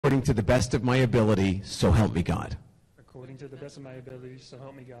according to the best of my ability, so help me God. according to the best of my ability, so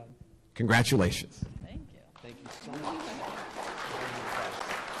help me God. Congratulations. Thank you. Thank you so much.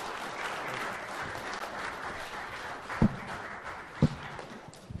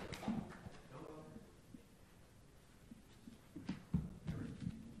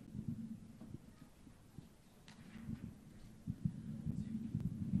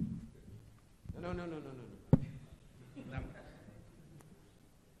 No.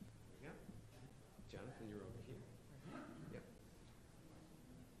 Yeah. Jonathan, you're over here. Yep.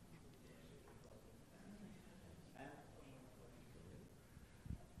 Thank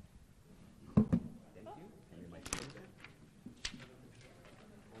you. And your microphone back.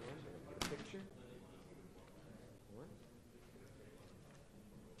 Hold on, I'm gonna get a picture. Hold on.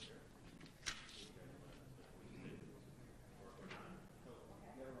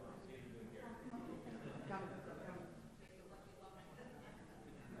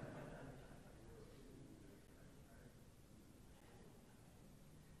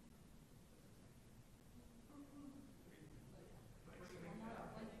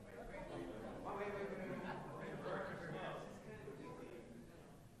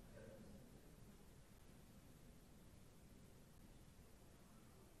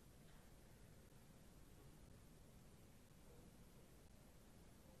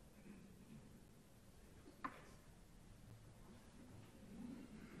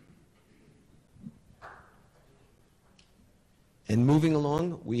 And moving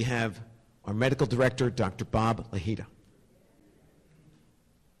along, we have our medical director, Dr. Bob Lahita.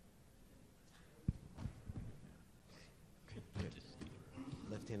 Okay, good.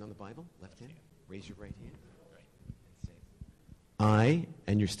 Left hand on the Bible, left hand. Raise your right hand. And say, I,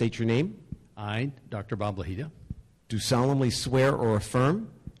 and you state your name, I, Dr. Bob Lahita, do solemnly swear or affirm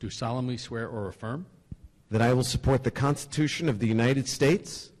do solemnly swear or affirm that I will support the Constitution of the United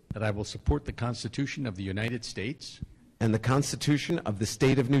States that I will support the Constitution of the United States, and the Constitution of the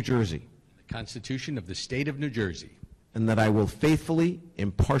State of New Jersey, the Constitution of the State of New Jersey, and that I will faithfully,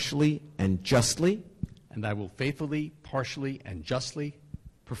 impartially, and justly and I will faithfully, partially, and justly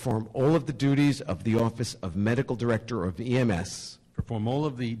perform all of the duties of the office of Medical Director of EMS perform all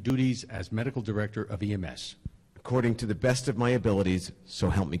of the duties as Medical Director of EMS, according to the best of my abilities, so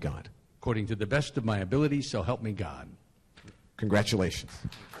help me God. according to the best of my ability, so help me God. Congratulations.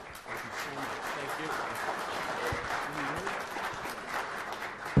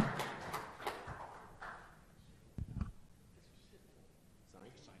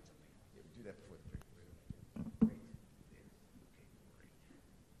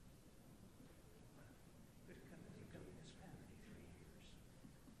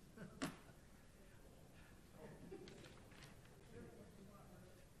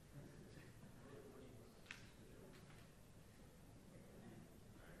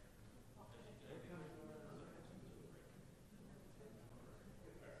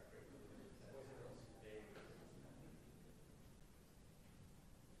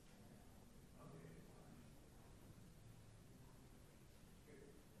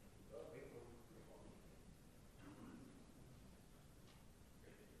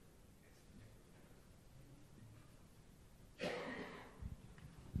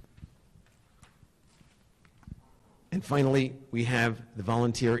 And finally, we have the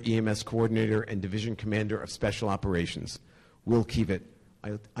volunteer EMS coordinator and division commander of special operations, Will Keevitt.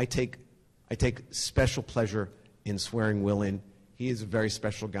 I take special pleasure in swearing Will in. He is a very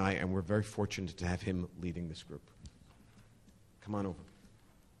special guy, and we're very fortunate to have him leading this group. Come on over.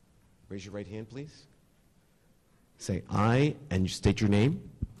 Raise your right hand, please. Say I, and you state your name.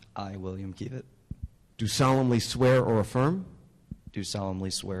 I, William Keevitt, Do solemnly swear or affirm do solemnly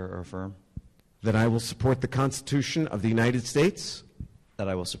swear or affirm that I will support the Constitution of the United States that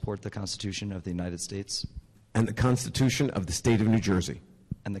I will support the Constitution of the United States and the Constitution of the State of New Jersey,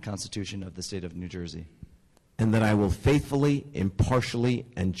 and the Constitution of the State of New Jersey, and that I will faithfully, impartially,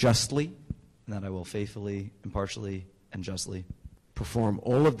 and justly and that I will faithfully, impartially, and justly perform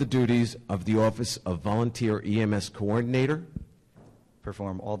all of the duties of the office of Volunteer EMS Coordinator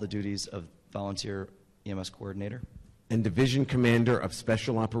perform all the duties of Volunteer EMS Coordinator and Division Commander of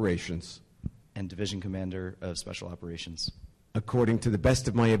Special Operations and Division Commander of Special Operations, according to the best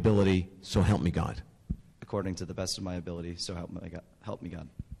of my ability, so help me God. according to the best of my ability, so help me God.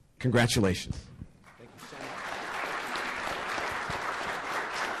 Congratulations.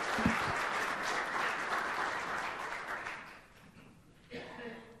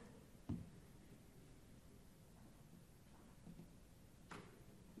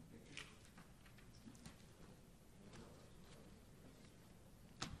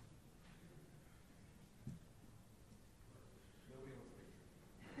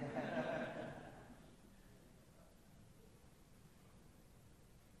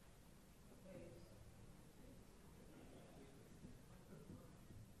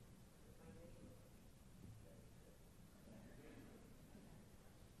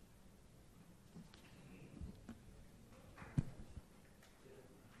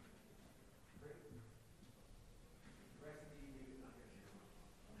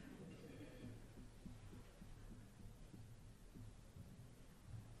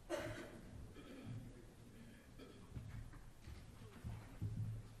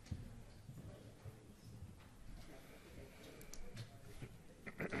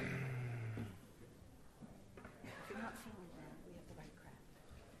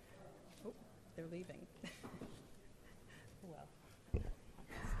 they're leaving. Well.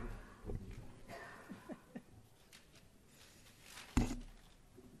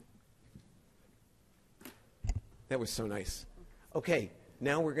 That was so nice. Okay,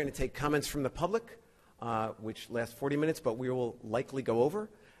 now we're going to take comments from the public, which last 40 minutes, but we will likely go over.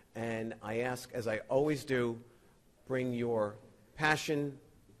 And I ask, as I always do, bring your passion,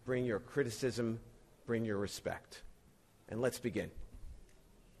 bring your criticism, bring your respect. And let's begin.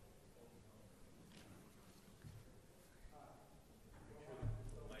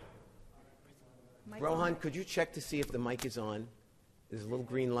 Rohan, could you check to see if the mic is on? There's a little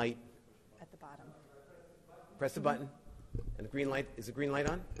green light. At the bottom. Press the button. And the green light, is the green light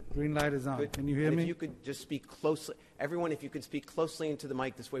on? Green light is on. Good. Can you hear And me? if you could just speak closely. Everyone, if you could speak closely into the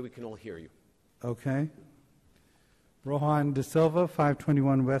mic, this way we can all hear you. Okay. Rohan De Silva,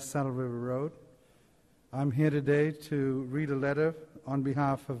 521 West Saddle River Road. I'm here today to read a letter on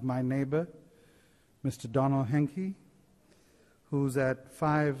behalf of my neighbor, Mr. Donald Henke, who's at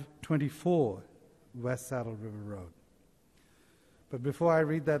 524 West Saddle River Road. But before I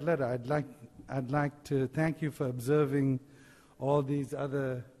read that letter, I'd like to thank you for observing all these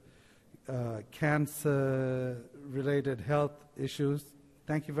other cancer-related health issues.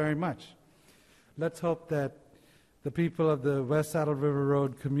 Thank you very much. Let's hope that the people of the West Saddle River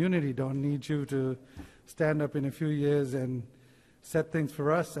Road community don't need you to stand up in a few years and set things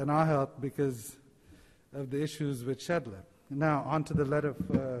for us and our health because of the issues with Shedler. Now, on to the letter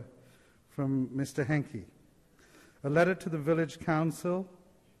from Mr. Henke. A letter to the village council,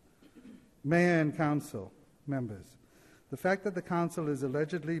 mayor and council members. The fact that the council is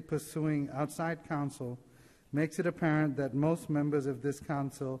allegedly pursuing outside counsel makes it apparent that most members of this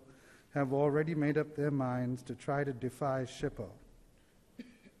council have already made up their minds to try to defy SHPO.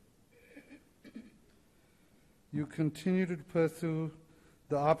 You continue to pursue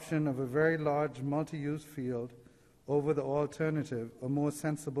the option of a very large multi-use field over the alternative, a more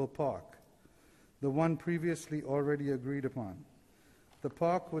sensible park, the one previously already agreed upon. The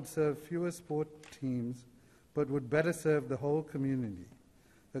park would serve fewer sport teams, but would better serve the whole community,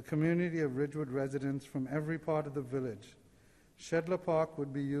 a community of Ridgewood residents from every part of the village. Shedler Park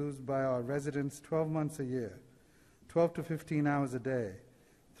would be used by our residents 12 months a year, 12 to 15 hours a day,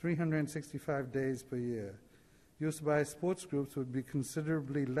 365 days per year. Use by sports groups would be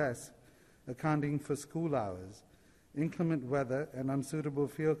considerably less, accounting for school hours, inclement weather, and unsuitable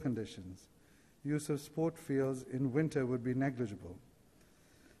field conditions. Use of sport fields in winter would be negligible.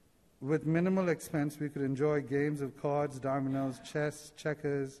 With minimal expense, we could enjoy games of cards, dominoes, chess,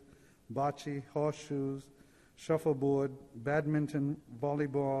 checkers, bocce, horseshoes, shuffleboard, badminton,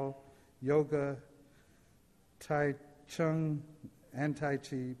 volleyball, yoga, tai chung and tai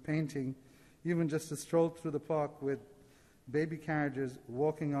chi, painting, even just a stroll through the park with baby carriages,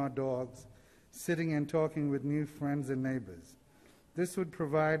 walking our dogs, sitting and talking with new friends and neighbors. This would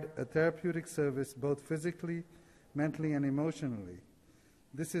provide a therapeutic service both physically, mentally, and emotionally.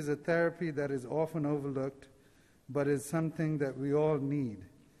 This is a therapy that is often overlooked, but is something that we all need.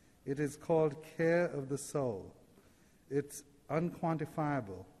 It is called care of the soul. It's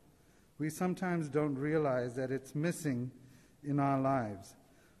unquantifiable. We sometimes don't realize that it's missing in our lives,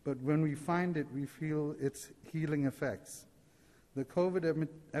 but when we find it, we feel its healing effects. The COVID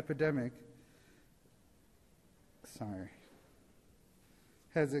epidemic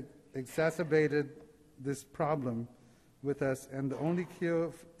has exacerbated this problem with us, and the only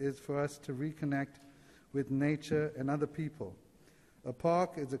cure is for us to reconnect with nature and other people. A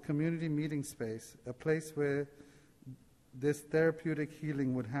park is a community meeting space, a place where this therapeutic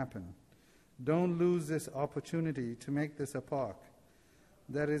healing would happen. Don't lose this opportunity to make this a park.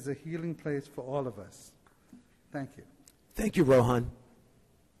 That is a healing place for all of us. Thank you. Thank you, Rohan.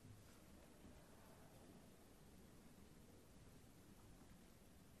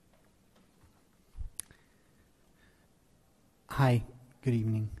 Hi, good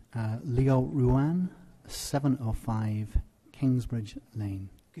evening. Leo Ruan, 705 Kingsbridge Lane.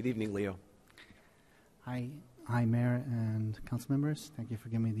 Good evening, Leo. Hi, Mayor and council members. Thank you for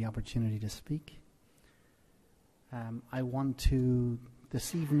giving me the opportunity to speak. I want to,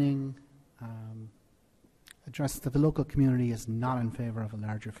 this evening, address that the local community is not in favor of a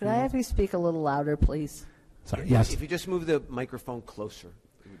larger Could field. I have you speak a little louder, please? Sorry, yes. If you just move the microphone closer,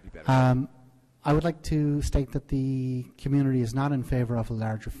 it would be better. I would like to state that the community is not in favor of a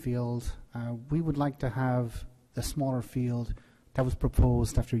larger field. We would like to have a smaller field that was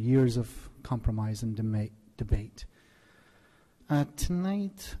proposed after years of compromise and debate.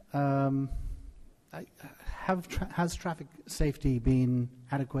 Tonight, has traffic safety been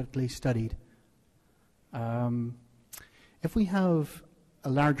adequately studied? If we have a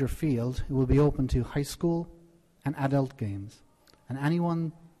larger field, it will be open to high school and adult games. And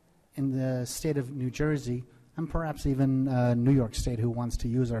anyone in the state of New Jersey, and perhaps even New York State, who wants to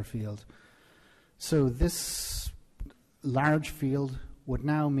use our field. So this large field would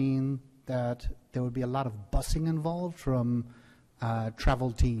now mean that there would be a lot of busing involved from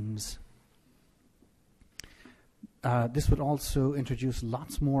travel teams. This would also introduce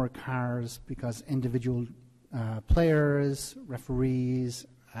lots more cars because individual players, referees,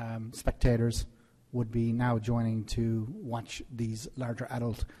 spectators would be now joining to watch these larger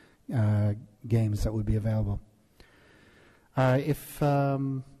adult games that would be available. If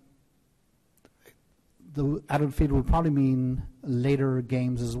the adult field would probably mean later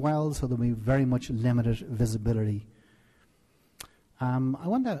games as well, so there'll be very much limited visibility. I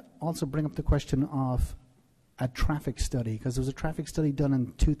want to also bring up the question of a traffic study, because there was a traffic study done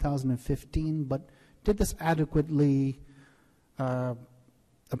in 2015, but did this adequately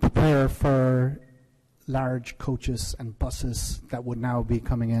prepare for large coaches and buses that would now be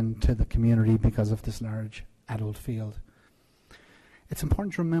coming into the community because of this large adult field? It's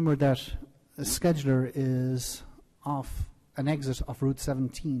important to remember that a scheduler is off an exit of Route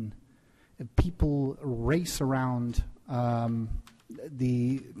 17. People race around coming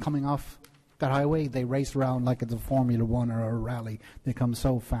off that highway. They race around like it's a Formula One or a rally. They come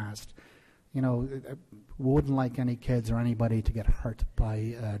so fast. You know, we wouldn't like any kids or anybody to get hurt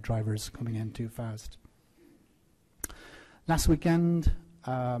by drivers coming in too fast. Last weekend,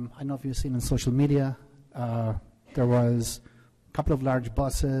 I don't know if you've seen on social media, there was a couple of large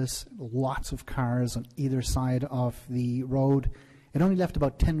buses, lots of cars on either side of the road. It only left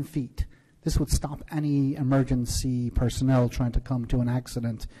about 10 feet. This would stop any emergency personnel trying to come to an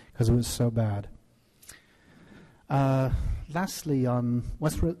accident because it was so bad. Lastly, on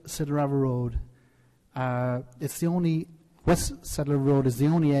West Settler Road, West Settler Road is the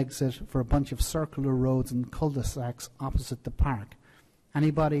only exit for a bunch of circular roads and cul-de-sacs opposite the park.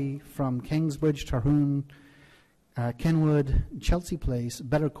 Anybody from Kingsbridge, Terhune, Kenwood, Chelsea Place,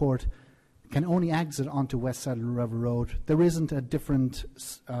 Bettercourt can only exit onto West Settler River Road. There isn't a different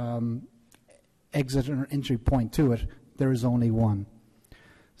exit or entry point to it. There is only one.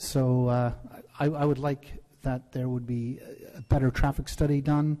 So I would like that there would be a better traffic study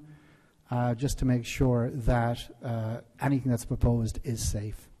done just to make sure that anything that's proposed is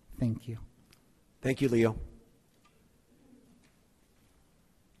safe. Thank you. Thank you, Leo.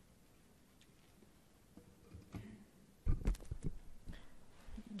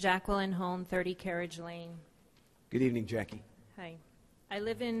 Jacqueline Hone, 30 Carriage Lane. Good evening, Jackie. Hi. I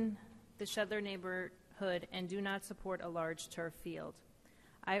live in the Shedler neighborhood and do not support a large turf field.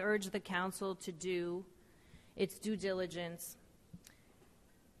 I urge the council to do its due diligence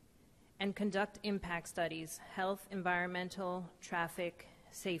and conduct impact studies, health, environmental, traffic,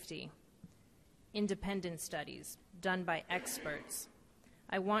 safety, independent studies done by experts.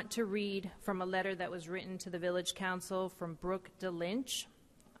 I want to read from a letter that was written to the Village Council from Brooke DeLynch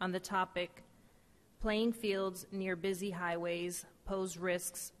on the topic, playing fields near busy highways pose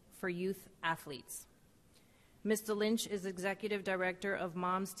risks for youth athletes. Ms. DeLynch is Executive Director of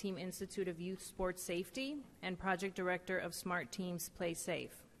Moms Team Institute of Youth Sports Safety and Project Director of Smart Teams Play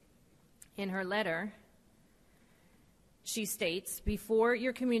Safe. In her letter, she states, before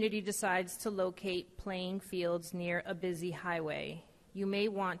your community decides to locate playing fields near a busy highway, you may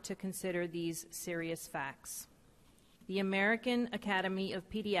want to consider these serious facts. The American Academy of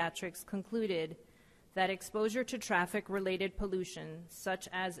Pediatrics concluded that exposure to traffic-related pollution, such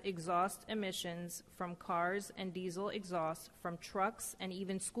as exhaust emissions from cars and diesel exhaust from trucks and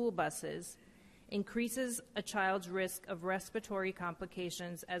even school buses, increases a child's risk of respiratory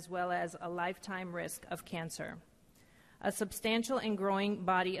complications as well as a lifetime risk of cancer. A substantial and growing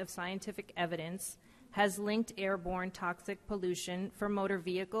body of scientific evidence has linked airborne toxic pollution from motor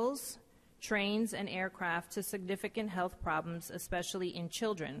vehicles, trains, and aircraft to significant health problems, especially in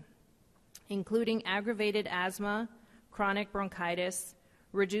children, including aggravated asthma, chronic bronchitis,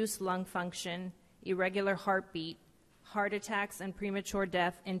 reduced lung function, irregular heartbeat, heart attacks, and premature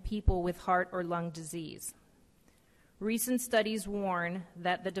death in people with heart or lung disease. Recent studies warn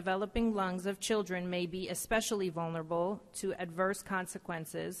that the developing lungs of children may be especially vulnerable to adverse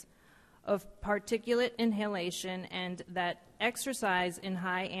consequences of particulate inhalation, and that exercise in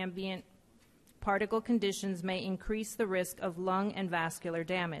high ambient particle conditions may increase the risk of lung and vascular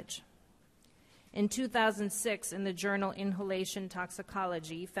damage. In 2006, in the journal Inhalation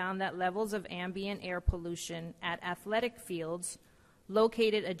Toxicology, found that levels of ambient air pollution at athletic fields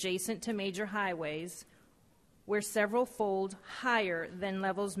located adjacent to major highways were several-fold higher than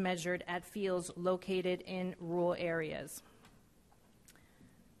levels measured at fields located in rural areas.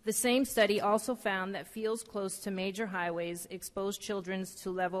 The same study also found that fields close to major highways expose children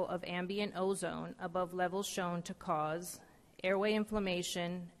to level of ambient ozone above levels shown to cause airway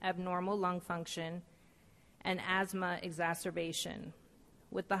inflammation, abnormal lung function, and asthma exacerbation,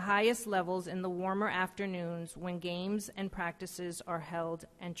 with the highest levels in the warmer afternoons when games and practices are held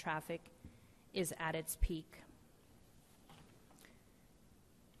and traffic is at its peak.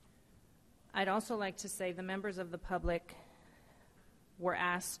 I'd also like to say the members of the public were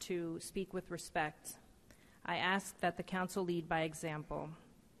asked to speak with respect. I ask that the council lead by example.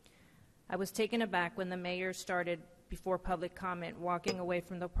 I was taken aback when the mayor started, before public comment, walking away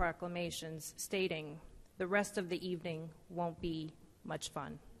from the proclamations, stating, "The rest of the evening won't be much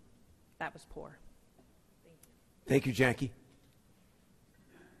fun." That was poor. Thank you, Jackie.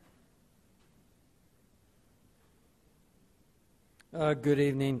 Good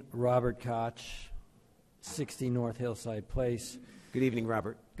evening, Robert Koch, 60 North Hillside Place. Good evening,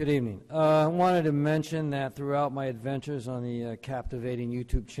 Robert. Good evening. I wanted to mention that throughout my adventures on the captivating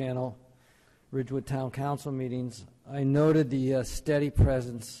YouTube channel, Ridgewood Town Council meetings, I noted the steady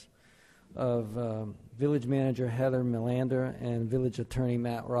presence of Village Manager Heather Melander and Village Attorney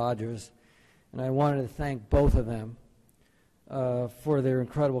Matt Rogers, and I wanted to thank both of them for their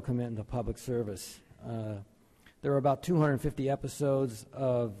incredible commitment to public service. There are about 250 episodes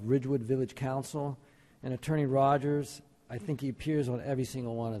of Ridgewood Village Council, and Attorney Rogers, I think he appears on every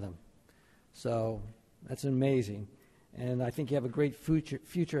single one of them. So that's amazing. And I think you have a great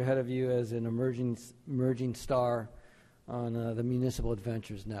future ahead of you as an emerging star on the Municipal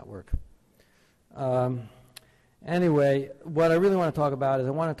Adventures Network. Anyway, what I really want to talk about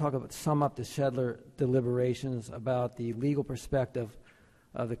is sum up the Shedler deliberations about the legal perspective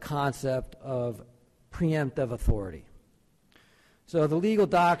of the concept of preemptive authority. So the legal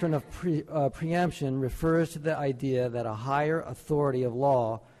doctrine of preemption refers to the idea that a higher authority of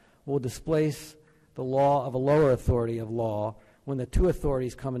law will displace the law of a lower authority of law when the two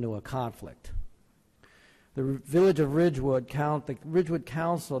authorities come into a conflict. The Village of Ridgewood, the Ridgewood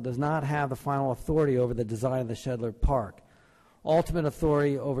Council does not have the final authority over the design of the Shedler Park. Ultimate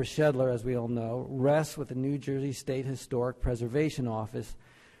authority over Shedler, as we all know, rests with the New Jersey State Historic Preservation Office,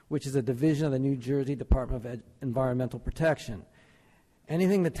 which is a division of the New Jersey Department of Environmental Protection.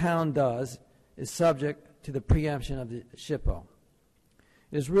 Anything the town does is subject to the preemption of the SHPO.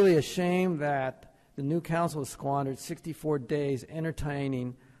 It is really a shame that the new council has squandered 64 days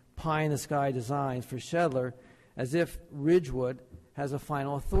entertaining pie-in-the-sky designs for Shedler as if Ridgewood has a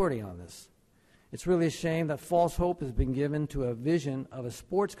final authority on this. It's really a shame that false hope has been given to a vision of a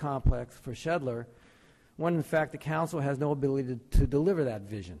sports complex for Shedler when, in fact, the council has no ability to deliver that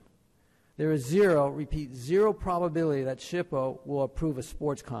vision. There is zero probability that SHPO will approve a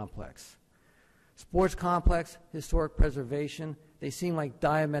sports complex. Sports complex, historic preservation, they seem like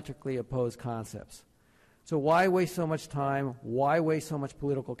diametrically opposed concepts. So why waste so much time? Why waste so much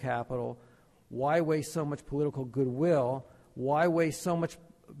political capital? Why waste so much political goodwill? Why waste so much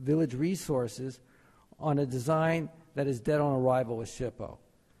village resources on a design that is dead on arrival with SHPO?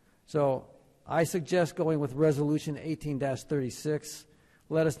 So I suggest going with Resolution 18-36.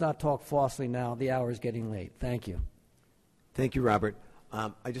 Let us not talk falsely now. The hour is getting late. Thank you. Thank you, Robert.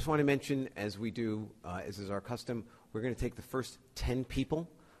 I just want to mention, as we do, as is our custom, we're going to take the first 10 people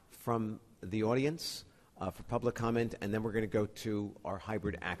from the audience for public comment, and then we're going to go to our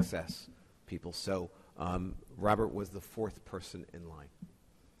hybrid access people. So Robert was the fourth person in line.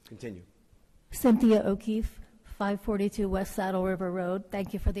 Continue. Cynthia O'Keefe, 542 West Saddle River Road.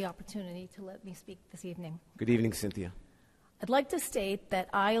 Thank you for the opportunity to let me speak this evening. Good evening, Cynthia. I'd like to state that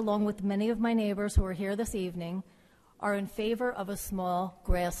I, along with many of my neighbors who are here this evening, are in favor of a small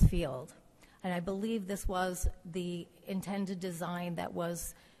grass field. And I believe this was the intended design that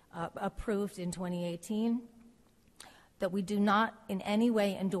was approved in 2018, that we do not in any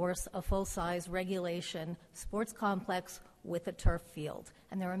way endorse a full-size regulation sports complex with a turf field.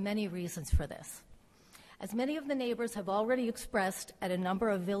 And there are many reasons for this. As many of the neighbors have already expressed at a number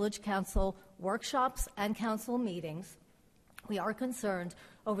of village council workshops and council meetings, we are concerned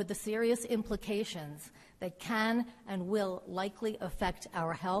over the serious implications that can and will likely affect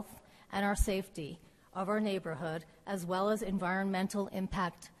our health and our safety of our neighborhood, as well as environmental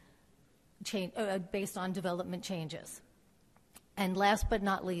impact based on development changes. And last but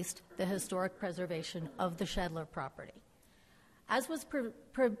not least, the historic preservation of the Shedler property. As was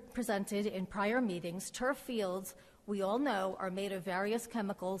presented in prior meetings, turf fields, we all know, are made of various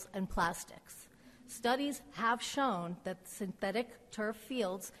chemicals and plastics. Studies have shown that synthetic turf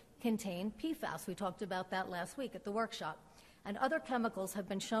fields contain PFAS. We talked about that last week at the workshop. And other chemicals have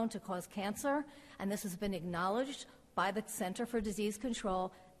been shown to cause cancer, and this has been acknowledged by the Center for Disease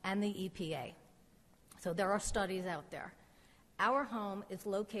Control and the EPA. So there are studies out there. Our home is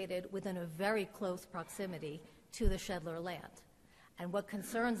located within a very close proximity to the Shedler land. And what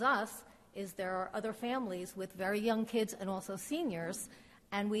concerns us is there are other families with very young kids and also seniors,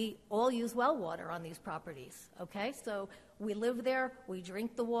 and we all use well water on these properties, okay? So we live there, we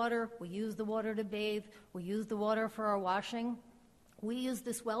drink the water, we use the water to bathe, we use the water for our washing. We use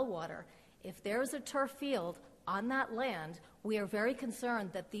this well water. If there's a turf field on that land, we are very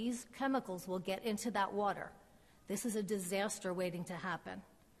concerned that these chemicals will get into that water. This is a disaster waiting to happen.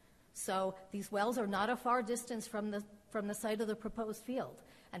 So these wells are not a far distance from the site of the proposed field.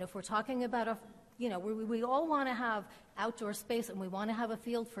 And if we're talking about we all want to have outdoor space and we want to have a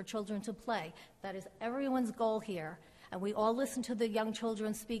field for children to play. That is everyone's goal here. And we all listened to the young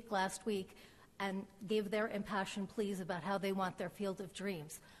children speak last week and gave their impassioned pleas about how they want their field of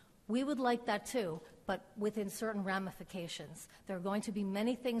dreams. We would like that too, but within certain ramifications. There are going to be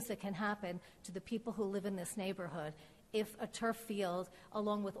many things that can happen to the people who live in this neighborhood if a turf field,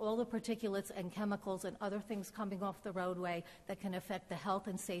 along with all the particulates and chemicals and other things coming off the roadway that can affect the health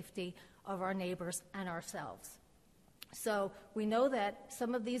and safety of our neighbors and ourselves. So we know that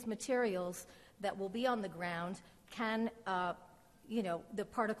some of these materials that will be on the ground can, the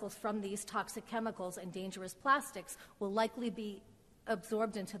particles from these toxic chemicals and dangerous plastics will likely be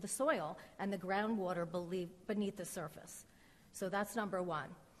absorbed into the soil and the groundwater beneath the surface. So that's number one.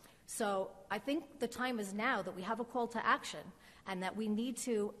 So I think the time is now that we have a call to action and that we need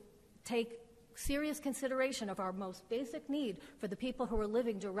to take serious consideration of our most basic need for the people who are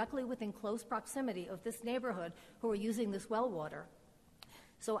living directly within close proximity of this neighborhood who are using this well water.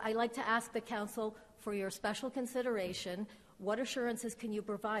 So I'd like to ask the council for your special consideration. What assurances can you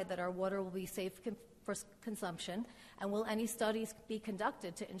provide that our water will be safe for consumption? And will any studies be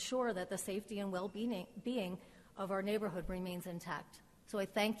conducted to ensure that the safety and well-being of our neighborhood remains intact? So I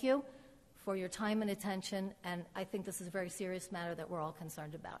thank you for your time and attention, and I think this is a very serious matter that we're all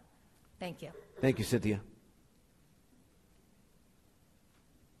concerned about. Thank you. Thank you, Cynthia.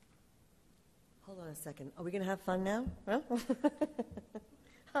 Hold on a second. Are we going to have fun now? Huh?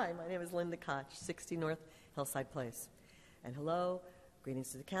 Hi, my name is Linda Koch, 60 North Hillside Place. And hello, greetings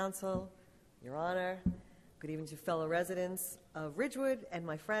to the council, Your Honor, good evening to fellow residents of Ridgewood and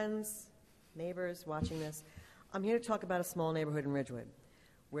my friends, neighbors watching this. I'm here to talk about a small neighborhood in Ridgewood.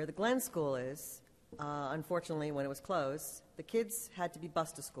 Where the Glen School is, unfortunately, when it was closed, the kids had to be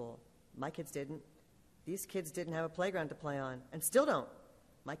bused to school. My kids didn't. These kids didn't have a playground to play on, and still don't.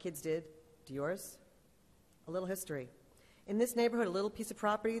 My kids did. Do yours? A little history. In this neighborhood, a little piece of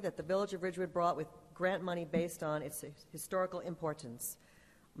property that the Village of Ridgewood brought with grant money based on its historical importance.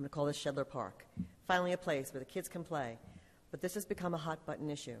 I'm going to call this Shedler Park. Finally a place where the kids can play. But this has become a hot-button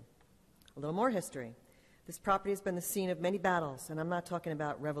issue. A little more history. This property has been the scene of many battles, and I'm not talking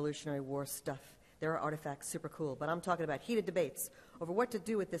about Revolutionary War stuff. There are artifacts super cool, but I'm talking about heated debates over what to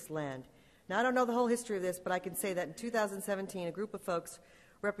do with this land. Now, I don't know the whole history of this, but I can say that in 2017, a group of folks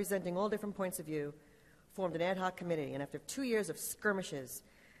representing all different points of view formed an ad hoc committee, and after 2 years of skirmishes,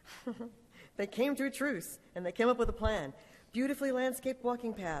 they came to a truce, and they came up with a plan. Beautifully landscaped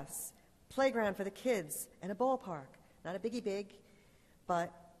walking paths, playground for the kids, and a ballpark. Not a biggie big,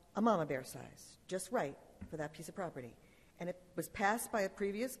 but a mama bear size, just right for that piece of property. And it was passed by a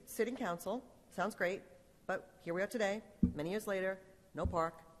previous sitting council. Sounds great, but here we are today, many years later, no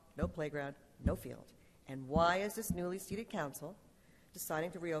park, no playground, no field. And why is this newly seated council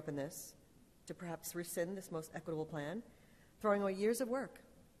deciding to reopen this, to perhaps rescind this most equitable plan, throwing away years of work?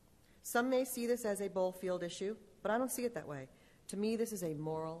 Some may see this as a bowl field issue, but I don't see it that way. To me, this is a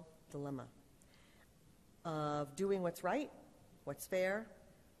moral dilemma of doing what's right, what's fair.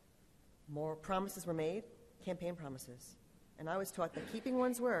 More promises were made, campaign promises. And I was taught that keeping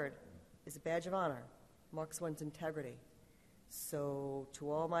one's word is a badge of honor, marks one's integrity. So to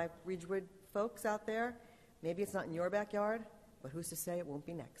all my Ridgewood folks out there, maybe it's not in your backyard, but who's to say it won't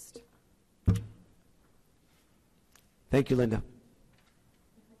be next? Thank you, Linda.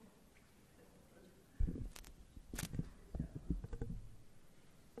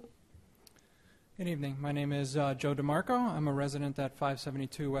 Good evening. My name is Joe DeMarco. I'm a resident at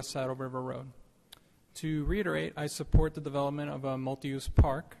 572 West Saddle River Road. To reiterate, I support the development of a multi-use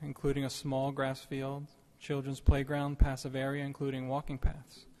park, including a small grass field, children's playground, passive area, including walking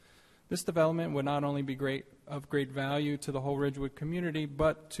paths. This development would not only be of great value to the whole Ridgewood community,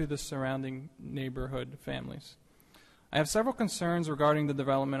 but to the surrounding neighborhood families. I have several concerns regarding the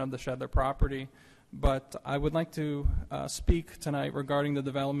development of the Shedler property, but I would like to speak tonight regarding the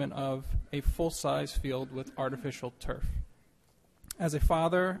development of a full-size field with artificial turf. As a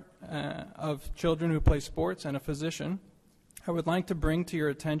father of children who play sports and a physician, I would like to bring to your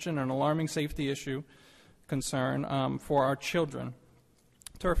attention an alarming safety issue concern for our children.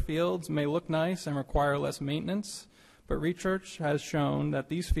 Turf fields may look nice and require less maintenance, but research has shown that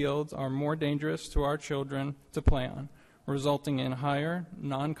these fields are more dangerous to our children to play on, resulting in higher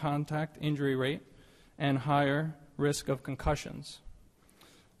non-contact injury rate and higher risk of concussions.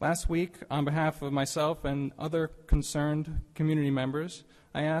 Last week, on behalf of myself and other concerned community members,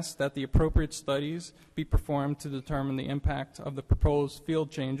 I asked that the appropriate studies be performed to determine the impact of the proposed field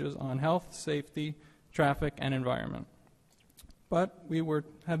changes on health, safety, traffic, and environment. But we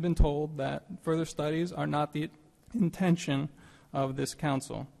have been told that further studies are not the intention of this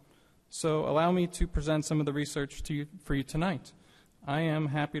council. So allow me to present some of the research for you tonight. I am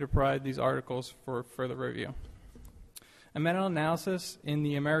happy to provide these articles for further review. A meta-analysis in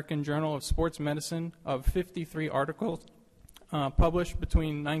the American Journal of Sports Medicine of 53 articles published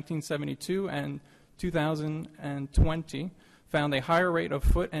between 1972 and 2020 found a higher rate of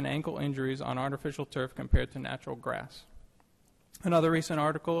foot and ankle injuries on artificial turf compared to natural grass. Another recent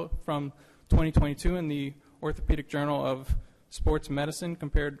article from 2022 in the Orthopedic Journal of Sports Medicine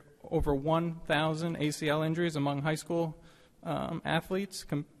compared over 1,000 ACL injuries among high school athletes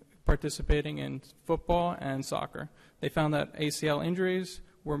participating in football and soccer. They found that ACL injuries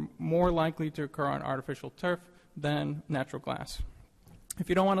were more likely to occur on artificial turf than natural grass. If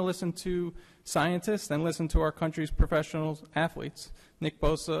you don't want to listen to scientists, then listen to our country's professional athletes. Nick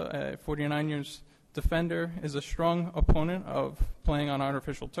Bosa, a 49 years defender, is a strong opponent of playing on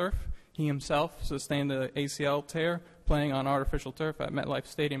artificial turf. He himself sustained the ACL tear playing on artificial turf at MetLife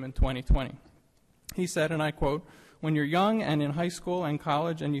Stadium in 2020. He said, and I quote, "When you're young and in high school and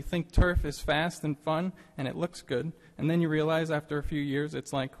college and you think turf is fast and fun and it looks good, and then you realize after a few years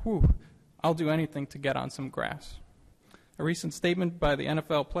it's like, whew, I'll do anything to get on some grass." A recent statement by the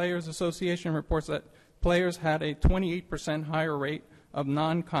NFL Players Association reports that players had a 28% higher rate of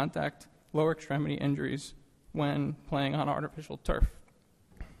non-contact lower extremity injuries when playing on artificial turf.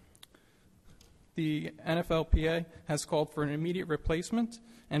 The NFLPA has called for an immediate replacement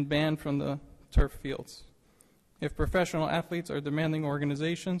and ban from the turf fields. If professional athletes are demanding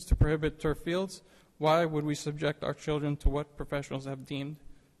organizations to prohibit turf fields, why would we subject our children to what professionals have deemed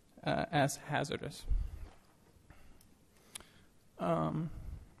as hazardous? For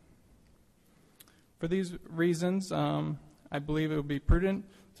these reasons, I believe it would be prudent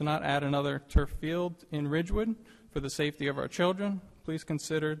to not add another turf field in Ridgewood for the safety of our children. Please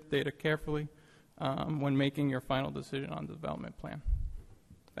consider data carefully when making your final decision on the development plan.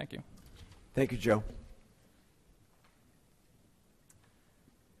 Thank you. Thank you, Joe.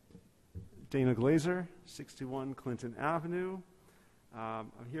 Dana Glazer, 61 Clinton Avenue.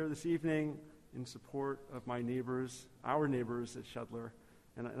 I'm here this evening in support of my neighbors, our neighbors at Shedler.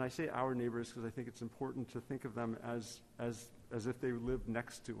 And I say our neighbors because I think it's important to think of them as if they live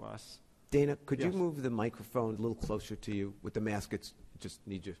next to us. Dana, could Yes. you move the microphone a little closer to you? With the mask, it's just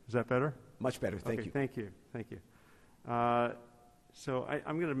need you. Is that better? Much better. Thank Okay, you. Thank you. Thank you. So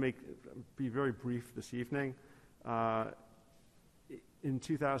I'm going to be very brief this evening. In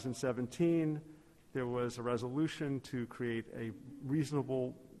 2017, there was a resolution to create a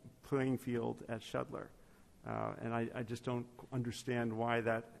reasonable playing field at Shedler. And I just don't understand why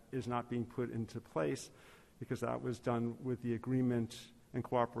that is not being put into place, because that was done with the agreement and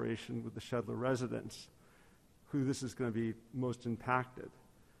cooperation with the Shedler residents, who this is going to be most impacted.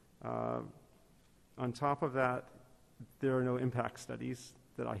 On top of that, there are no impact studies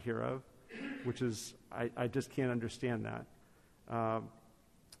that I hear of, which is, I just can't understand that.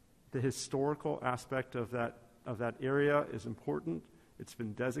 The historical aspect of that area is important. It's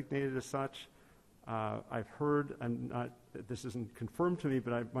been designated as such. I've heard, this isn't confirmed to me,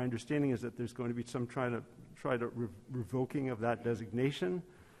 but my understanding is that there's going to be some try to revoking of that designation.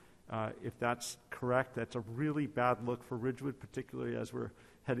 If that's correct, that's a really bad look for Ridgewood, particularly as we're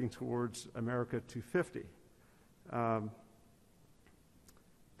heading towards America 250.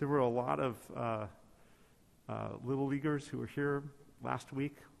 There were a lot of Little Leaguers who were here last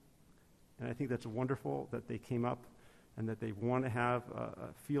week, and I think that's wonderful that they came up and that they want to have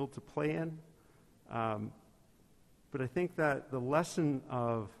a field to play in. But I think that the lesson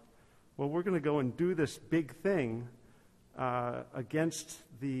of, well, we're going to go and do this big thing against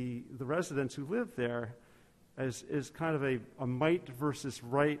the residents who live there is kind of a might versus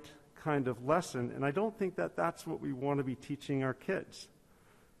right kind of lesson, and I don't think that that's what we want to be teaching our kids.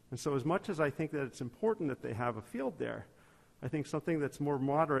 And so as much as I think that it's important that they have a field there, I think something that's more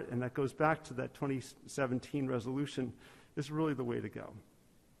moderate and that goes back to that 2017 resolution is really the way to go.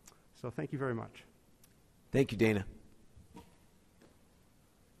 So thank you very much. Thank you, Dana.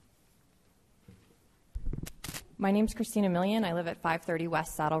 My name's Christina Millian. I live at 530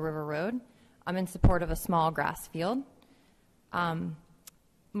 West Saddle River Road. I'm in support of a small grass field.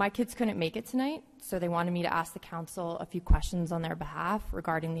 My kids couldn't make it tonight, so they wanted me to ask the council a few questions on their behalf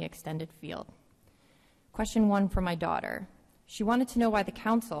regarding the extended field. Question 1 for my daughter. She wanted to know why the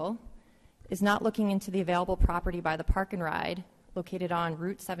council is not looking into the available property by the Park and Ride, located on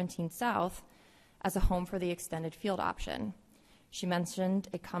Route 17 South, as a home for the extended field option. She mentioned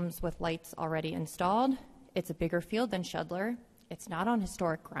it comes with lights already installed, it's a bigger field than Shedler, it's not on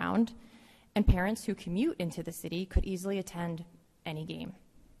historic ground, and parents who commute into the city could easily attend any game.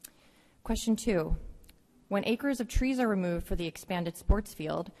 Question 2, when acres of trees are removed for the expanded sports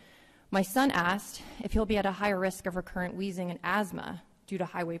field, my son asked if he'll be at a higher risk of recurrent wheezing and asthma due to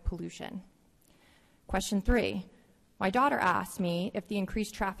highway pollution. Question 3, my daughter asked me if the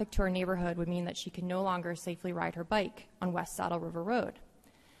increased traffic to our neighborhood would mean that she can no longer safely ride her bike on West Saddle River Road.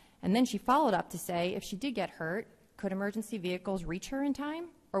 And then she followed up to say if she did get hurt, could emergency vehicles reach her in time,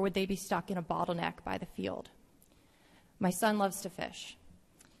 or would they be stuck in a bottleneck by the field? My son loves to fish.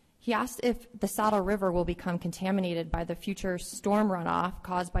 He asked if the Saddle River will become contaminated by the future storm runoff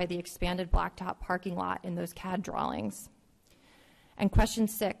caused by the expanded blacktop parking lot in those CAD drawings. And question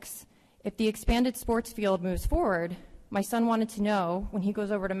 6, if the expanded sports field moves forward, my son wanted to know when he goes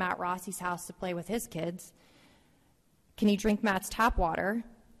over to Matt Rossi's house to play with his kids, can he drink Matt's tap water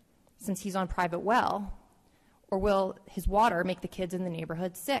since he's on private well, or will his water make the kids in the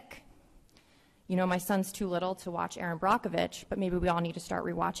neighborhood sick? You know, my son's too little to watch Aaron Brockovich, but maybe we all need to start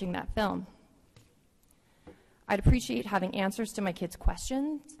rewatching that film. I'd appreciate having answers to my kids'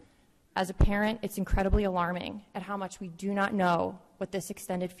 questions. As a parent, it's incredibly alarming at how much we do not know what this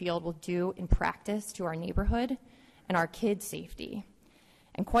extended field will do in practice to our neighborhood and our kids' safety.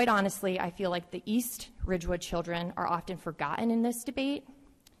 And quite honestly, I feel like the East Ridgewood children are often forgotten in this debate,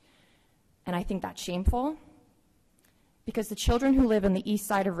 and I think that's shameful, because the children who live on the east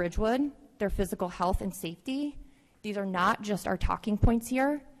side of Ridgewood, their physical health and safety, these are not just our talking points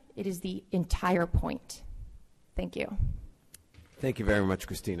here, it is the entire point. Thank you. Thank you very much,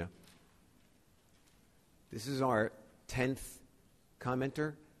 Christina. This is our 10th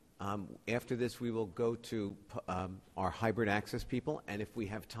commenter. After this, we will go to our hybrid access people, and if we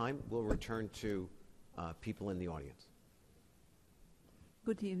have time, we'll return to people in the audience.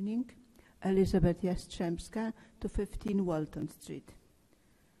 Good evening. Elizabeth Jastrzębska, 215 Walton Street.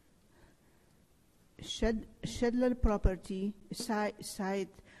 Shedler property, site,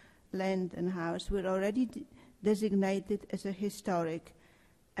 land, and house were already designated as a historic,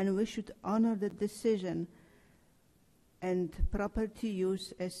 and we should honor the decision and property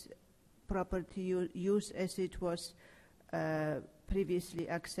use as it was previously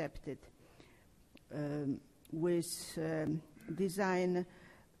accepted, with design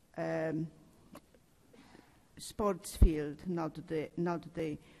sports field, not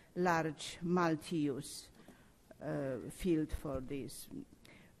the large multi-use field for this.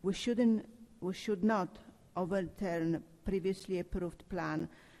 We should not overturn previously approved plan,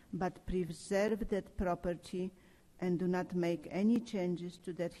 but preserve that property and do not make any changes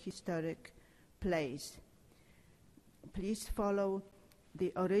to that historic place. Please follow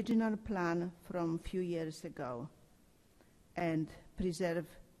the original plan from a few years ago and please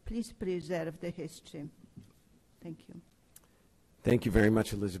preserve the history. Thank you. Thank you very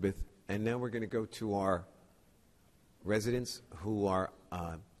much, Elizabeth. And now we're going to go to our residents who want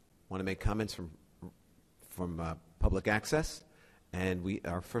to make comments from public access. And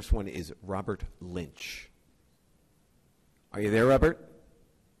our first one is Robert Lynch. Are you there, Robert?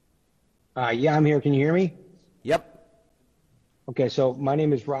 Yeah, I'm here. Can you hear me? Yep. Okay, so my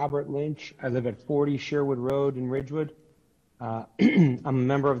name is Robert Lynch. I live at 40 Sherwood Road in Ridgewood. I'm a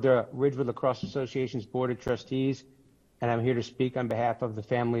member of the Ridgewood Lacrosse Association's Board of Trustees, and I'm here to speak on behalf of the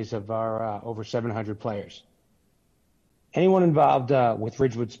families of our over 700 players. Anyone involved with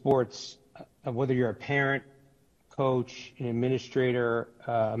Ridgewood sports, whether you're a parent, coach, an administrator,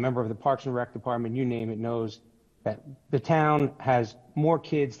 a member of the Parks and Rec department, you name it, knows that the town has more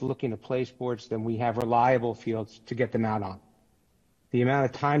kids looking to play sports than we have reliable fields to get them out on. The amount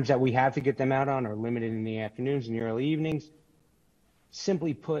of times that we have to get them out on are limited in the afternoons and the early evenings.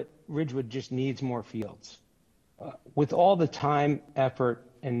 Simply put, Ridgewood just needs more fields. With all the time, effort,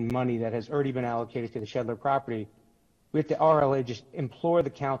 and money that has already been allocated to the Shedler property, we at the RLA just implore the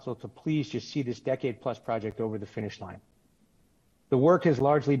council to please just see this decade-plus project over the finish line. The work has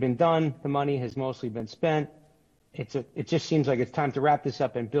largely been done. The money has mostly been spent. It just seems like it's time to wrap this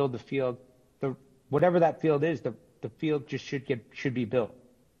up and build the field. Whatever that field is, the field just should be built.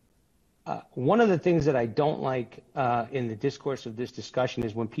 One of the things that I don't like in the discourse of this discussion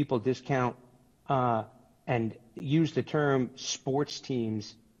is when people discount and use the term sports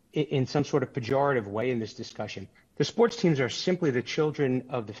teams in some sort of pejorative way in this discussion. The sports teams are simply the children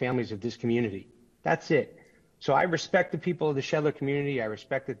of the families of this community. That's it. So I respect the people of the Shedler community. I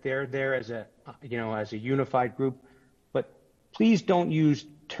respect that they're there as a, as a unified group. But please don't use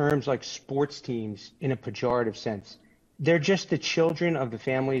terms like sports teams in a pejorative sense. They're just the children of the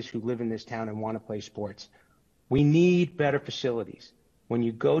families who live in this town and want to play sports. We need better facilities. When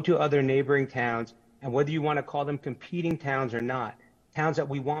you go to other neighboring towns, and whether you want to call them competing towns or not, towns that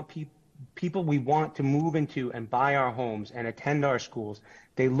we want people we want to move into and buy our homes and attend our schools,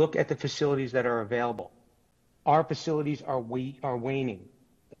 they look at the facilities that are available. Our facilities are waning.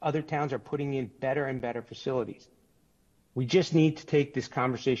 Other towns are putting in better and better facilities. We just need to take this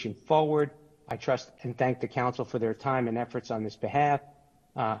conversation forward. I trust and thank the council for their time and efforts on this behalf.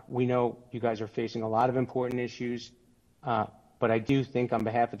 We know you guys are facing a lot of important issues, but I do think on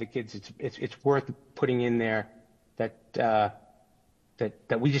behalf of the kids, it's worth putting in there that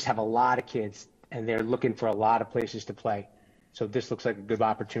we just have a lot of kids and they're looking for a lot of places to play. So this looks like a good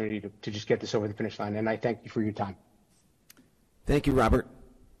opportunity to just get this over the finish line, and I thank you for your time. Thank you, Robert.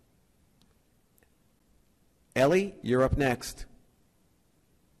 Ellie, you're up next.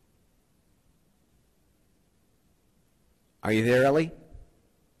 Are you there, Ellie?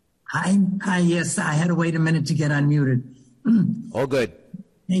 Hi, yes, I had to wait a minute to get unmuted. All good.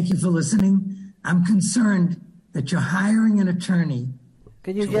 Thank you for listening. I'm concerned that you're hiring an attorney.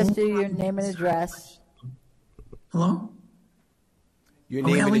 Could you just do your name and address? Hello? Your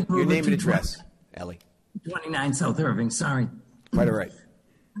name and address, Ellie. 29 South Irving, sorry. Quite all right.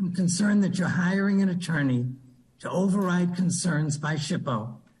 I'm concerned that you're hiring an attorney to override concerns by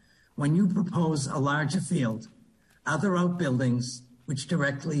SHPO when you propose a larger field, other outbuildings, which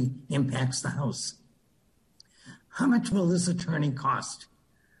directly impacts the house. How much will this attorney cost?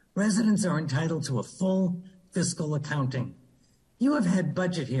 Residents are entitled to a full fiscal accounting. You have had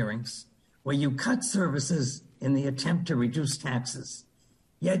budget hearings where you cut services in the attempt to reduce taxes,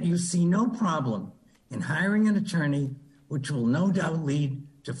 yet you see no problem in hiring an attorney, which will no doubt lead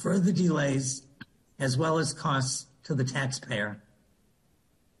to further delays as well as costs to the taxpayer.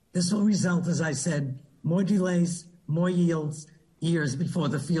 This will result, as I said, more delays, more years before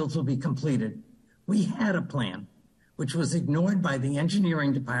the fields will be completed. We had a plan, which was ignored by the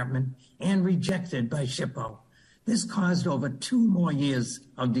engineering department and rejected by SHPO. This caused over 2 more years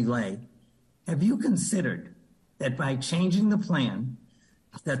of delay. Have you considered that by changing the plan,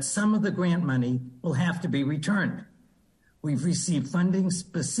 that some of the grant money will have to be returned? We've received funding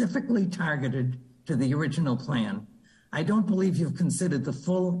specifically targeted to the original plan. I don't believe you've considered the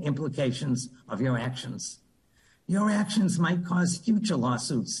full implications of your actions. Your actions might cause future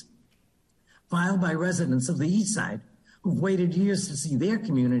lawsuits filed by residents of the East Side who've waited years to see their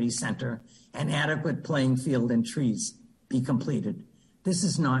community center and adequate playing field and trees be completed. This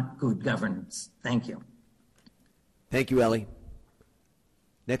is not good governance. Thank you. Thank you, Ellie.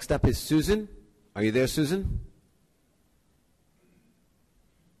 Next up is Susan. Are you there, Susan?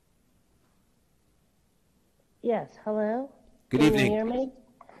 Yes, hello? Good Can evening. you hear me?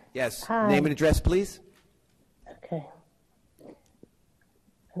 Yes. Hi. Name and address, please. Okay.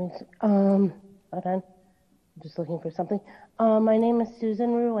 Hold on. I'm just looking for something. My name is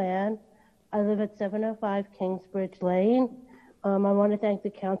Susan Ruan. I live at 705 Kingsbridge Lane. I want to thank the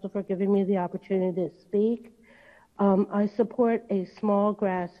council for giving me the opportunity to speak. I support a small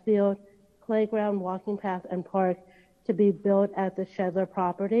grass field, playground, walking path, and park to be built at the Shedler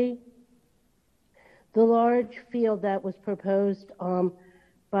property. The large field that was proposed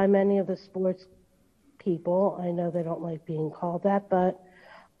by many of the sports people, I know they don't like being called that, but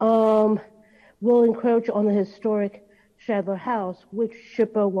will encroach on the historic Shedler house, which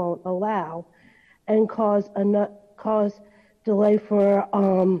SHPO won't allow, and cause delay for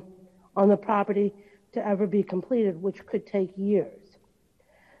on the property to ever be completed, which could take years.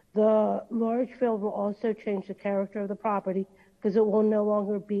 The large field will also change the character of the property because it will no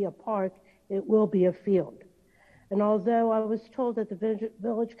longer be a park, it will be a field. And although I was told that the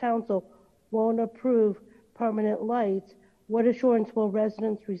village council won't approve permanent lights, what assurance will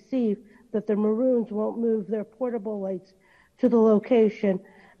residents receive that the Maroons won't move their portable lights to the location,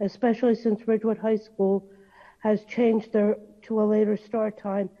 especially since Ridgewood High School has changed to a later start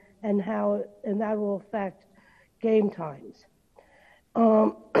time and that will affect game times.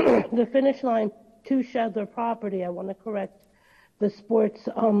 The finish line to Shedler property, I want to correct the sports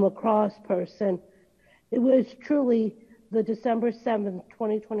lacrosse person. It was truly the December 7th,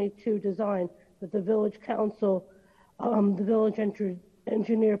 2022 design that the village council, the village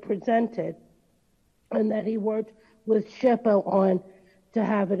engineer presented, and that he worked with SHPO on to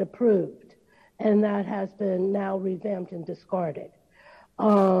have it approved. and that has been now revamped and discarded.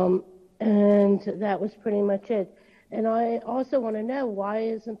 And that was pretty much it. And I also want to know, why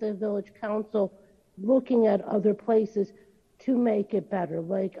isn't the village council looking at other places to make it better?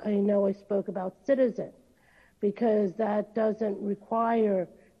 Like, I know I spoke about Citizen, because that doesn't require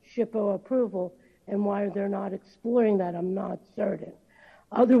SHPO approval, and why they're not exploring that, I'm not certain.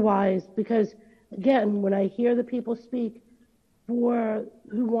 Otherwise, because again, when I hear the people speak who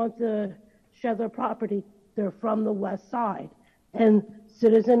want the Shedler property, they're from the west side, and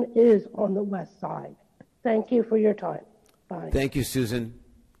Citizen is on the west side. Thank you for your time. Bye. Thank you, Susan.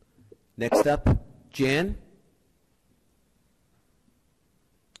 Next up, Jan.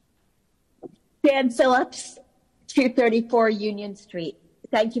 Jan Phillips, 234 Union Street.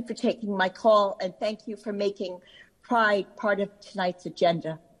 Thank you for taking my call, and thank you for making Pride part of tonight's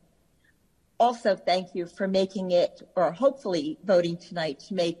agenda. Also, thank you for making it, or hopefully voting tonight,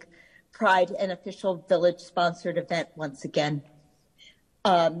 to make Pride an official village-sponsored event once again.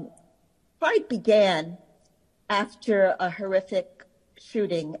 Pride began after a horrific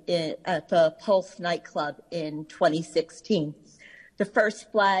shooting at the Pulse nightclub in 2016. The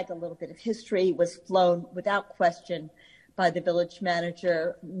first flag, a little bit of history, was flown without question by the village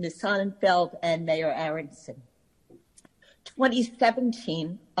manager, Ms. Sonnenfeld, and Mayor Aronson.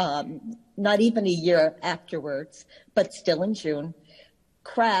 2017, not even a year afterwards, but still in June,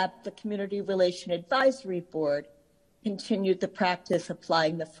 CRAB, the Community Relation Advisory Board, continued the practice of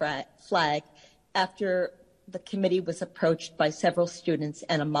flying the flag after the committee was approached by several students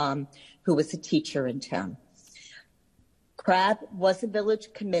and a mom who was a teacher in town. CRAB was a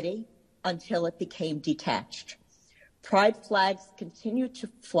village committee until it became detached. Pride flags continued to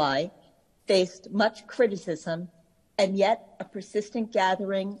fly, faced much criticism, and yet a persistent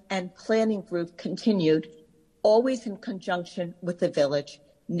gathering and planning group continued, always in conjunction with the village,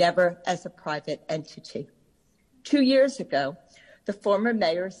 never as a private entity. 2 years ago, the former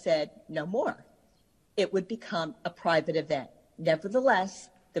mayor said no more. It would become a private event. Nevertheless,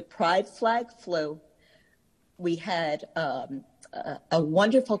 the Pride flag flew. We had a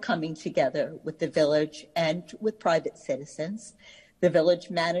wonderful coming together with the village and with private citizens. The village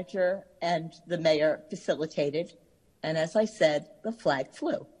manager and the mayor facilitated. And as I said, the flag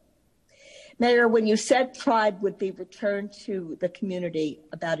flew. Mayor, when you said Pride would be returned to the community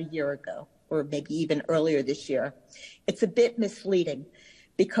about a year ago, or maybe even earlier this year, it's a bit misleading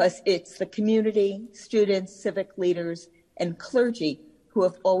because it's the community, students, civic leaders, and clergy who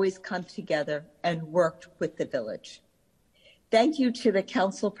have always come together and worked with the village. Thank you to the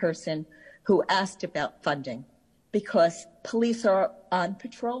council person who asked about funding, because police are on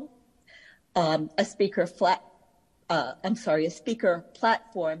patrol. A speaker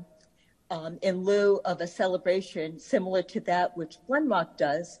platform in lieu of a celebration similar to that which Glenrock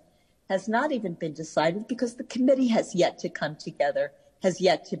does has not even been decided because the committee has yet to come together, has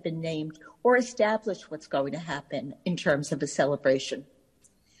yet to be named or establish what's going to happen in terms of a celebration.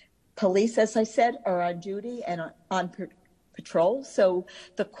 Police, as I said, are on duty and on patrol. So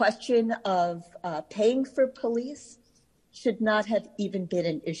the question of paying for police should not have even been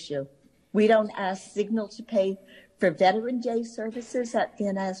an issue. We don't ask Signal to pay for Veteran Day services.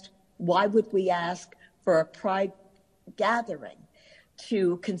 And asked, why would we ask for a Pride gathering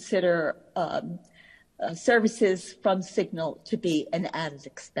to consider services from Signal to be an added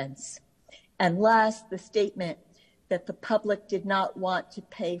expense? And last, the statement that the public did not want to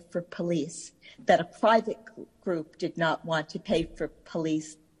pay for police, that a private group did not want to pay for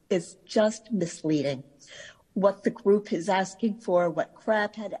police, is just misleading. What the group is asking for, what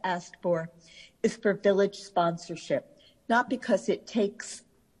CRAB had asked for, is for village sponsorship, not because it takes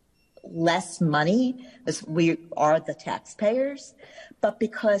less money, as we are the taxpayers, but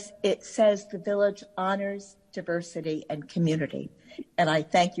because it says the village honors diversity and community. And I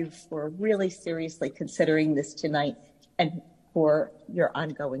thank you for really seriously considering this tonight and for your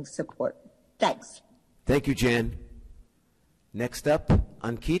ongoing support. Thanks. Thank you, Jan. Next up,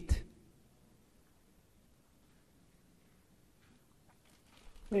 Ankit.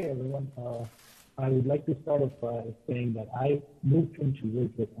 Hey, everyone. I would like to start off by saying that I moved into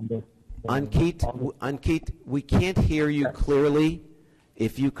Ridgewood under... Ankit, we can't hear you clearly.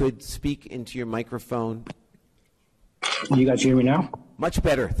 If you could speak into your microphone. You guys hear me now? Much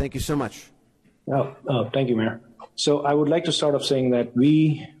better. Thank you so much. Thank you, Mayor. So I would like to start off saying that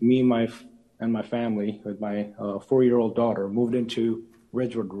me, and my family, with my 4-year-old daughter, moved into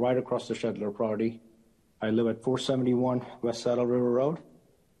Ridgewood right across the Shedler property. I live at 471 West Saddle River Road.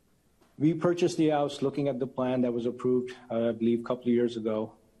 We purchased the house looking at the plan that was approved, I believe, a couple of years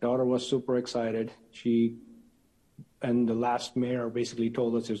ago. Daughter was super excited. She and the last mayor basically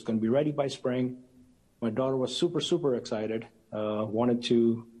told us it was going to be ready by spring. My daughter was super, super excited.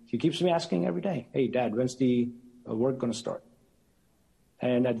 She keeps me asking every day, hey, Dad, when's the work going to start?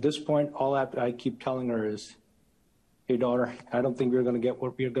 And at this point, all I keep telling her is, hey, daughter, I don't think we're going to get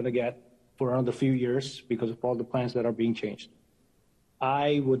what we're going to get for another few years because of all the plans that are being changed.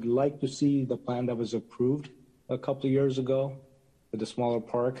 I would like to see the plan that was approved a couple of years ago with a smaller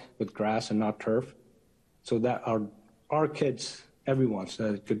park with grass and not turf, so that our kids, everyone's,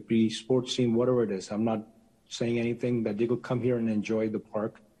 it could be sports team, whatever it is. I'm not saying anything, that they could come here and enjoy the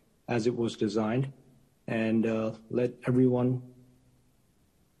park as it was designed, and let everyone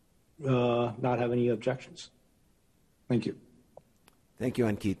not have any objections. Thank you. Thank you,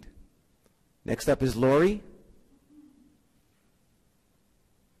 Ankit. Next up is Lori.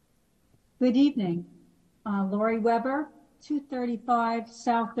 Good evening. Lori Weber, 235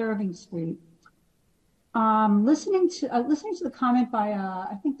 South Irving Street. Listening to the comment by,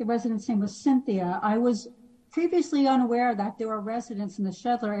 I think the resident's name was Cynthia, I was previously unaware that there are residents in the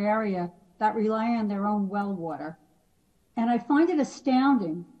Shedler area that rely on their own well water. And I find it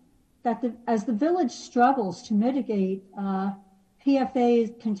astounding that as the village struggles to mitigate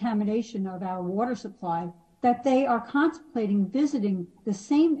PFAS contamination of our water supply, that they are contemplating visiting the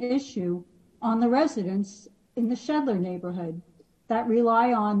same issue on the residents in the Shedler neighborhood that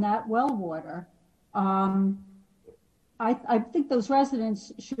rely on that well water. I think those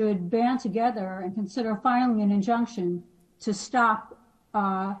residents should band together and consider filing an injunction to stop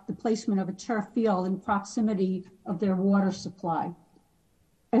the placement of a turf field in proximity of their water supply.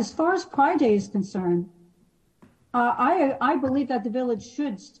 As far as Pride Day is concerned, I believe that the village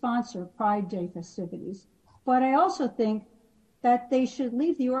should sponsor Pride Day festivities, but I also think that they should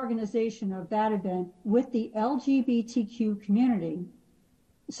leave the organization of that event with the LGBTQ community.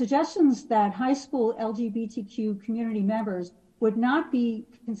 Suggestions that high school LGBTQ community members would not be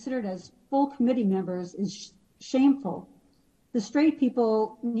considered as full committee members is shameful. The straight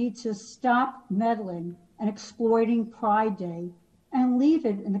people need to stop meddling and exploiting Pride Day and leave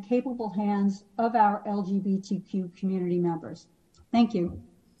it in the capable hands of our LGBTQ community members. Thank you.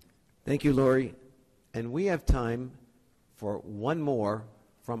 Thank you, Lori. And we have time for one more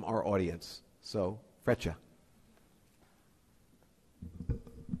from our audience. So, Freccia.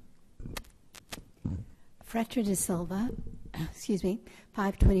 Freccia De Silva,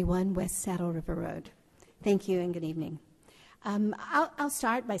 521 West Saddle River Road. Thank you and good evening. I'll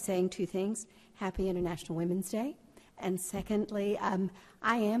start by saying two things. Happy International Women's Day. And secondly,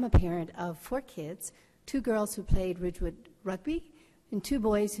 I am a parent of 4 kids, 2 girls who played Ridgewood rugby, and 2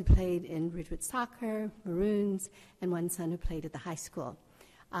 boys who played in Ridgewood soccer, Maroons, and 1 son who played at the high school.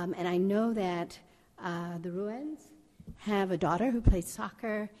 And I know that the Ruans have a daughter who plays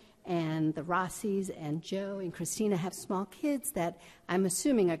soccer, and the Rossies and Joe and Christina have small kids that I'm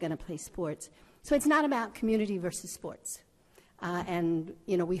assuming are going to play sports. So it's not about community versus sports. And,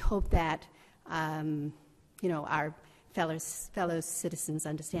 we hope that, our fellow citizens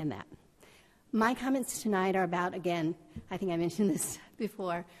understand that. My comments tonight are about, again, I think I mentioned this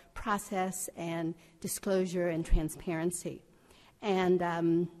before, process and disclosure and transparency. And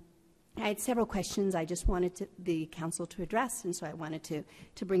I had several questions I just wanted the council to address, and so I wanted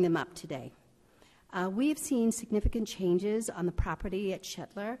to bring them up today. We've seen significant changes on the property at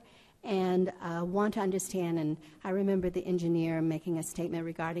Shedler, and want to understand, and I remember the engineer making a statement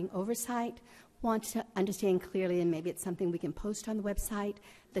regarding oversight, want to understand clearly, and maybe it's something we can post on the website,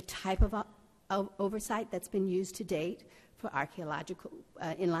 the type of oversight that's been used to date for archaeological,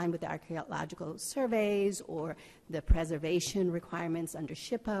 in line with the archaeological surveys or the preservation requirements under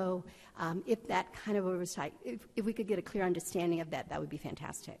SHPO. If that kind of oversight, if we could get a clear understanding of that, that would be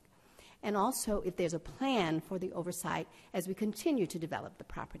fantastic. And also if there's a plan for the oversight as we continue to develop the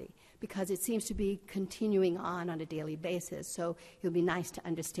property, because it seems to be continuing on a daily basis. So it would be nice to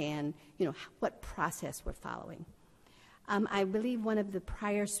understand, what process we're following. I believe one of the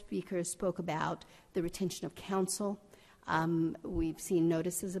prior speakers spoke about the retention of counsel. We've seen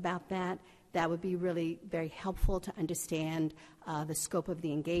notices about that. That would be really very helpful to understand the scope of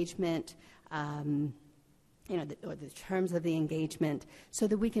the engagement, or the terms of the engagement, so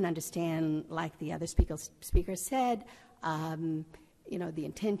that we can understand, like the other speaker said, the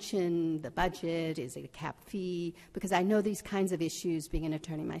intention, the budget, is it a cap fee? Because I know these kinds of issues, being an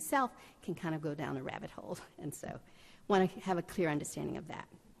attorney myself, can kind of go down a rabbit hole, and so want to have a clear understanding of that.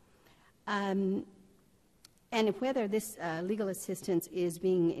 And whether this legal assistance is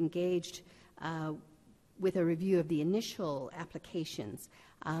being engaged with a review of the initial applications,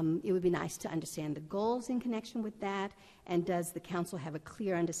 it would be nice to understand the goals in connection with that, and does the council have a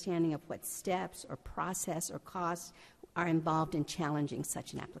clear understanding of what steps or process or costs are involved in challenging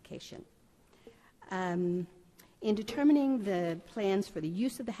such an application. In determining the plans for the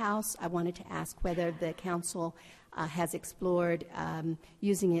use of the house, I wanted to ask whether the council has explored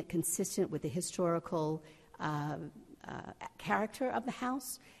using it consistent with the historical character of the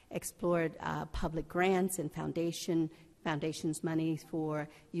house, explored public grants and foundations money for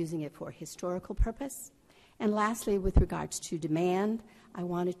using it for historical purpose. And lastly, with regards to demand, I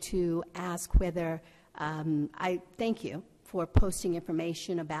wanted to ask whether, I thank you for posting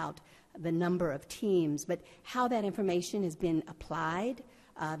information about the number of teams, but how that information has been applied,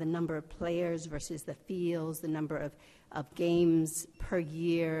 the number of players versus the fields, the number of games per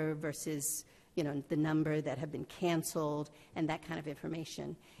year versus the number that have been canceled, and that kind of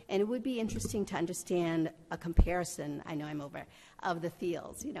information. And it would be interesting to understand a comparison, I know I'm over, of the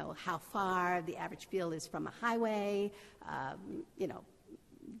fields, how far the average field is from a highway,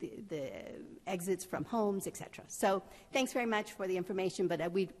 the exits from homes, etc. So thanks very much for the information,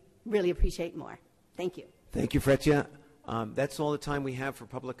 but we'd really appreciate more. Thank you. Thank you, Fretia. That's all the time we have for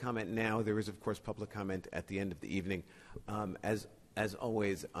public comment now. There is, of course, public comment at the end of the evening. As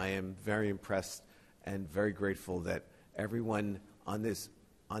always, I am very impressed and very grateful that everyone on this,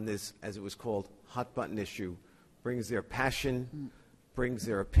 as it was called, hot button issue, brings their passion, brings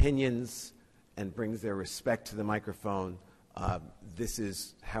their opinions, and brings their respect to the microphone. This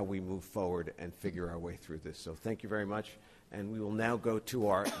is how we move forward and figure our way through this. So thank you very much. And we will now go to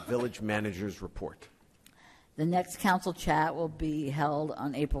our village manager's report. The next council chat will be held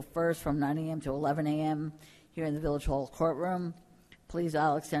on April 1st from 9 a.m. to 11 a.m. here in the Village Hall courtroom. Please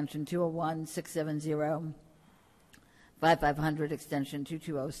dial extension 201-670-5500, extension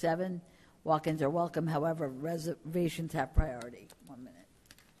 2207. Walk-ins are welcome. However, reservations have priority. 1 minute.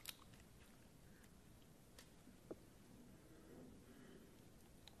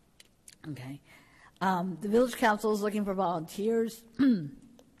 Okay. The Village Council is looking for volunteers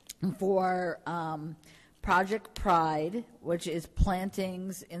for Project Pride, which is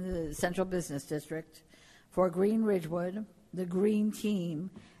plantings in the Central Business District, for Green Ridgewood, the Green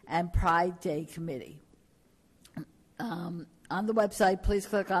Team, and Pride Day Committee. On the website, please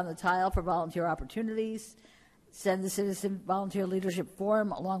click on the tile for volunteer opportunities. Send the citizen volunteer leadership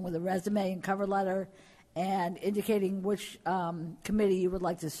form along with a resume and cover letter and indicating which committee you would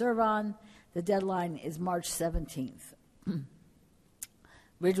like to serve on. The deadline is March 17th.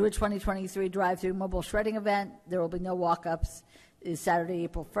 Ridgewood 2023 drive-through mobile shredding event. There will be no walk-ups. It is Saturday,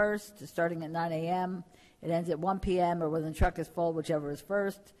 April 1st, starting at 9 a.m. It ends at 1 p.m. or when the truck is full, whichever is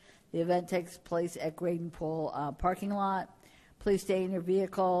first. The event takes place at Graydon Pool parking lot. Please stay in your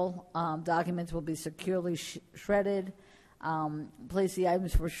vehicle. Documents will be securely shredded. Place the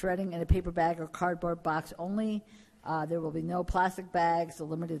items for shredding in a paper bag or cardboard box only. There will be no plastic bags. The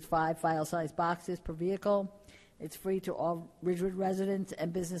limit is 5 file-size boxes per vehicle. It's free to all Ridgewood residents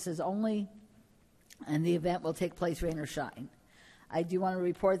and businesses only, and the event will take place rain or shine. I do want to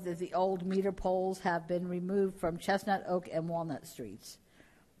report that the old meter poles have been removed from Chestnut, Oak, and Walnut Streets.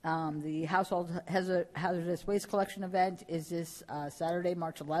 The household hazardous waste collection event is this Saturday,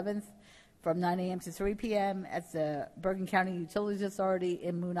 March 11th, from 9 a.m. to 3 p.m. at the Bergen County Utilities Authority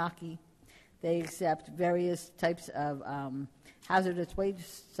in Moonachie. They accept various types of hazardous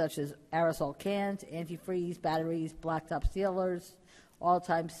waste, such as aerosol cans, antifreeze, batteries, blacktop sealers, all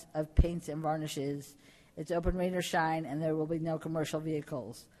types of paints and varnishes. It's open rain or shine, and there will be no commercial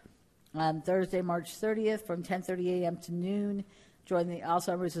vehicles. On Thursday, March 30th, from 10:30 a.m. to noon, join the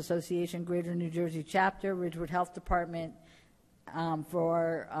Alzheimer's Association Greater New Jersey Chapter, Ridgewood Health Department, in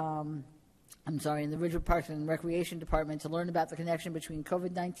the Ridgewood Parks and Recreation Department to learn about the connection between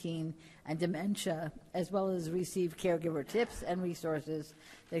COVID-19 and dementia, as well as receive caregiver tips and resources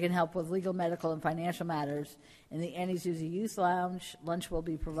that can help with legal, medical, and financial matters. In the Annie Susie Youth Lounge, lunch will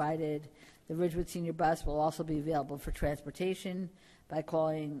be provided. The Ridgewood Senior Bus will also be available for transportation by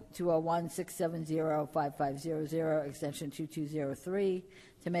calling 201-670-5500, extension 2203,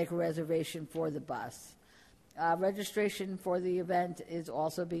 to make a reservation for the bus. Registration for the event is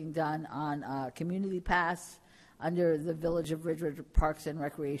also being done on Community Pass under the Village of Ridgewood Parks and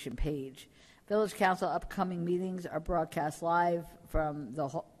Recreation page. Village Council upcoming meetings are broadcast live from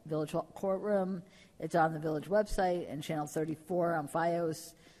the Village Courtroom. It's on the Village website and Channel 34 on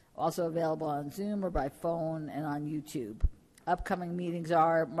FiOS, also available on Zoom or by phone and on YouTube. Upcoming meetings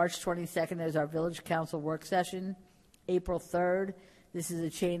are March 22nd is our Village Council work session. April 3rd, this is a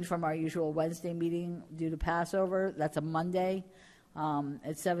change from our usual Wednesday meeting due to Passover. That's a Monday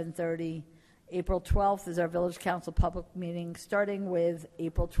at 7:30. April 12th is our Village Council public meeting, starting with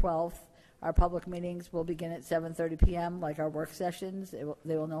April 12th. Our public meetings will begin at 7:30 p.m. like our work sessions.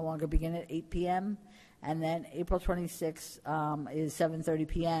 They will no longer begin at 8 p.m. And then April 26th is 7:30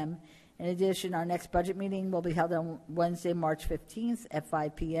 p.m. In addition, our next budget meeting will be held on Wednesday, March 15th at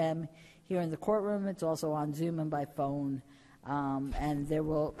 5 p.m. here in the courtroom. It's also on Zoom and by phone. And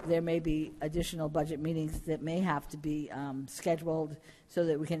there may be additional budget meetings that may have to be scheduled so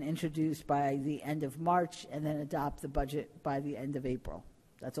that we can introduce by the end of March and then adopt the budget by the end of April.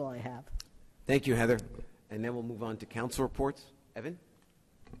 That's all I have. Thank you, Heather. And then we'll move on to council reports. Evan?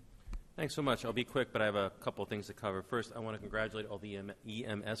 Thanks so much. I'll be quick, but I have a couple of things to cover. First, I want to congratulate all the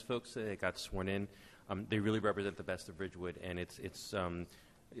EMS folks that got sworn in. They really represent the best of Ridgewood, and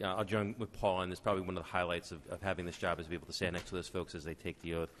I'll join with Paul, and it's probably one of the highlights of having this job is to be able to stand next to those folks as they take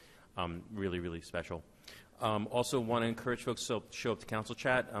the oath. Really, really special. Also want to encourage folks to show up to council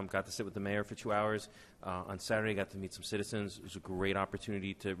chat. Got to sit with the mayor for 2 hours. On Saturday, got to meet some citizens. It was a great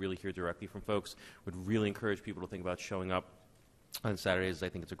opportunity to really hear directly from folks. Would really encourage people to think about showing up on Saturdays. I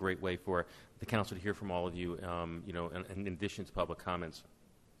think it's a great way for the council to hear from all of you, in addition to public comments.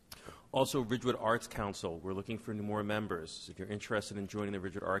 Also, Ridgewood Arts Council, we're looking for more members. If you're interested in joining the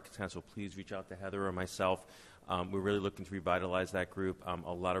Ridgewood Arts Council, please reach out to Heather or myself. We're really looking to revitalize that group.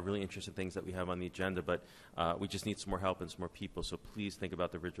 A lot of really interesting things that we have on the agenda, but we just need some more help and some more people, so please think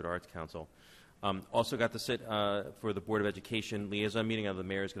about the Ridgewood Arts Council. Also got to sit for the Board of Education liaison meeting. The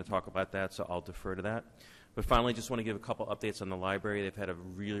mayor is going to talk about that, so I'll defer to that. But finally, just want to give a couple updates on the library. They've had a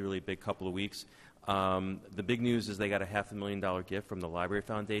really, really big couple of weeks. The big news is they got a $500,000 gift from the Library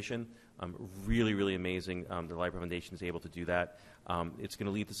Foundation. Really, really amazing. The Library Foundation is able to do that. It's going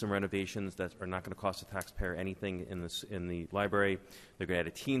to lead to some renovations that are not going to cost the taxpayer anything in the library. They're going to add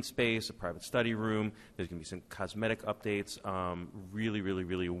a teen space, a private study room. There's going to be some cosmetic updates. Really, really,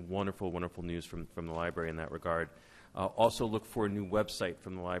 really wonderful, wonderful news from the library in that regard. Also look for a new website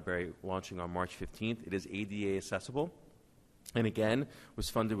from the library launching on March 15th. It is ADA accessible. And again, was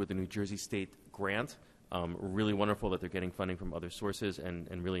funded with a New Jersey State grant. Really wonderful that they're getting funding from other sources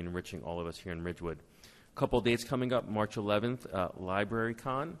and really enriching all of us here in Ridgewood. A couple of dates coming up. March 11th,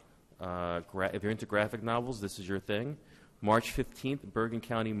 LibraryCon. If you're into graphic novels, this is your thing. March 15th, Bergen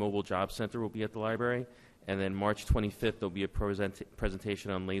County Mobile Job Center will be at the library. And then March 25th, there'll be a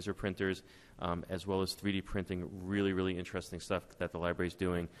presentation on laser printers as well as 3D printing. Really, really interesting stuff that the library is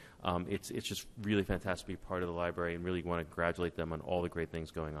doing. It's just really fantastic to be part of the library and really want to congratulate them on all the great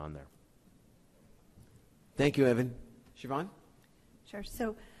things going on there. Thank you, Evan. Siobhan? Sure.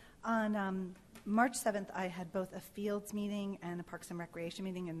 So on March 7th, I had both a Fields meeting and a Parks and Recreation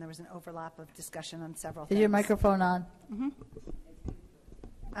meeting, and there was an overlap of discussion on several things. Is your microphone on?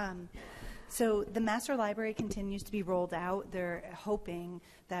 Mm-hmm. So the master library continues to be rolled out. They're hoping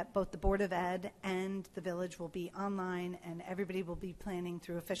that both the Board of Ed and the village will be online and everybody will be planning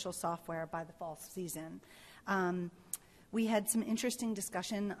through official software by the fall season. We had some interesting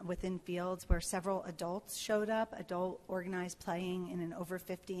discussion within Fields where several adults showed up, adult organized playing in an over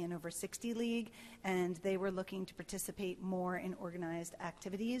 50 and over 60 league, and they were looking to participate more in organized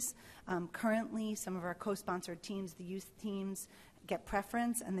activities. Currently, some of our co-sponsored teams, the youth teams, get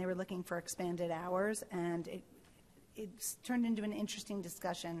preference, and they were looking for expanded hours, and it's turned into an interesting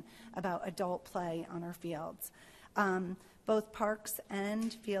discussion about adult play on our fields. Both Parks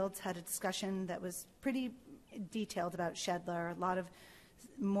and Fields had a discussion that was pretty detailed about Shedler, a lot of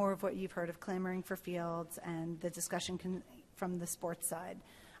more of what you've heard of clamoring for fields and the discussion from the sports side.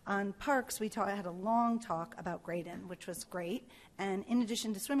 On Parks, we had a long talk about Graydon, which was great. And in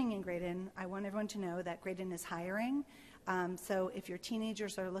addition to swimming in Graydon, I want everyone to know that Graydon is hiring. So if your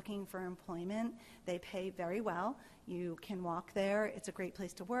teenagers are looking for employment, they pay very well. You can walk there. It's a great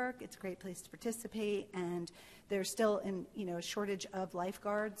place to work. It's a great place to participate. And there's still a shortage of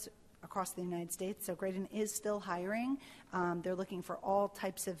lifeguards across the United States. So Graydon is still hiring. They're looking for all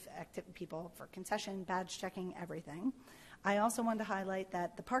types of people for concession, badge checking, everything. I also wanted to highlight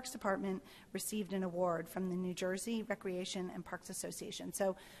that the Parks Department received an award from the New Jersey Recreation and Parks Association.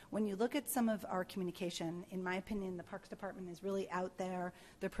 So when you look at some of our communication, in my opinion, the Parks Department is really out there.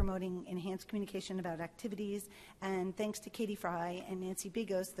 They're promoting enhanced communication about activities. And thanks to Katie Fry and Nancy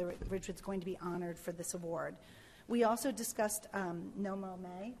Bigos, Ridgewood's going to be honored for this award. We also discussed No Mow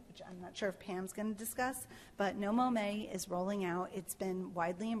May, which I'm not sure if Pam's going to discuss, but No Mow May is rolling out. It's been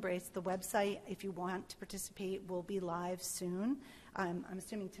widely embraced. The website, if you want to participate, will be live soon. I'm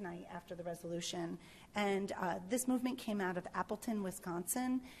assuming tonight after the resolution. And this movement came out of Appleton,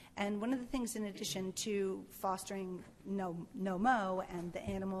 Wisconsin. And one of the things, in addition to fostering no-mo and the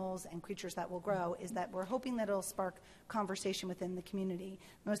animals and creatures that will grow, is that we're hoping that it'll spark conversation within the community.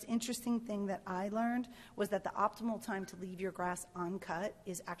 The most interesting thing that I learned was that the optimal time to leave your grass uncut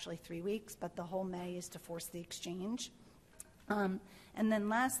is actually 3 weeks, but the whole May is to force the exchange. And then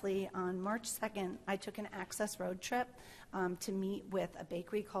lastly, on March 2nd, I took an access road trip to meet with a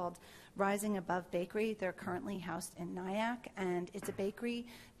bakery called Rising Above Bakery. They're currently housed in Nyack, and it's a bakery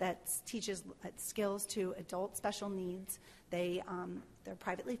that teaches skills to adult special needs. They're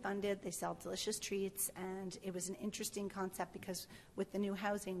privately funded, they sell delicious treats, and it was an interesting concept because with the new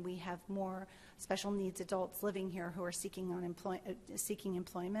housing, we have more special needs adults living here who are seeking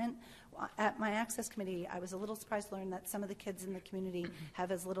employment. At my Access Committee, I was a little surprised to learn that some of the kids in the community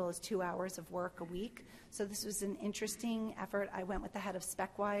have as little as 2 hours of work a week. So this was an interesting effort. I went with the head of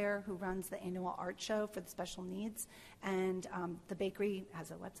Speckwire, who runs the annual art show for the special needs, and the bakery has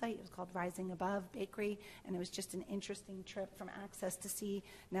a website. It was called Rising Above Bakery, and it was just an interesting trip from Access to see,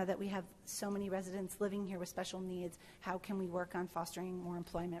 now that we have so many residents living here with special needs, how can we work on fostering more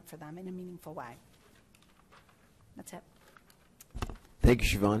employment for them in a meaningful way. That's it. Thank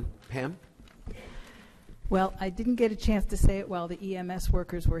you, Siobhan. Pam? Well, I didn't get a chance to say it while the EMS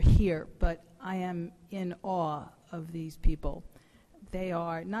workers were here, but I am in awe of these people. They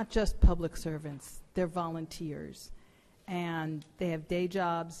are not just public servants, they're volunteers. And they have day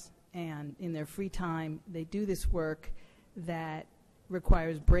jobs, and in their free time, they do this work that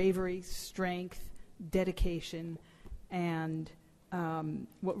requires bravery, strength, dedication, and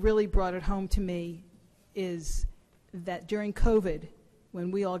what really brought it home to me is that during COVID,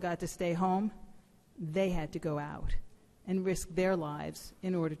 when we all got to stay home, they had to go out and risk their lives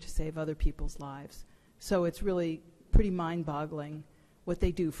in order to save other people's lives. So it's really pretty mind-boggling what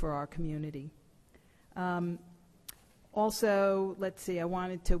they do for our community. Also, let's see, I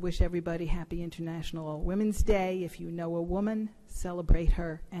wanted to wish everybody happy International Women's Day. If you know a woman, celebrate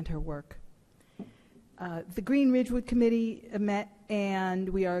her and her work. The Green Ridgewood Committee met, and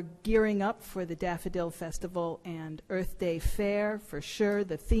we are gearing up for the Daffodil Festival and Earth Day Fair for sure.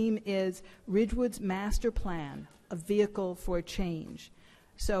 The theme is Ridgewood's Master Plan, a Vehicle for Change.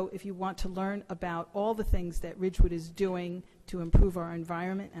 So if you want to learn about all the things that Ridgewood is doing to improve our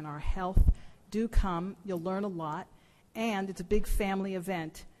environment and our health, do come. You'll learn a lot. And it's a big family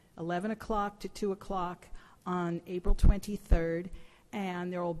event, 11 o'clock to 2 o'clock on April 23rd.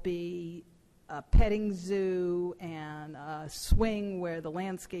 And there will be a petting zoo and a swing where the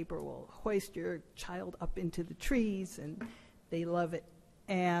landscaper will hoist your child up into the trees, and they love it.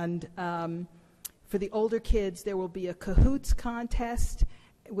 And for the older kids, there will be a Cahoots contest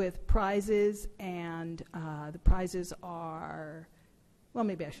with prizes, and the prizes are, well,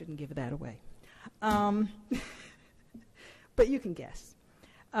 maybe I shouldn't give that away. But you can guess.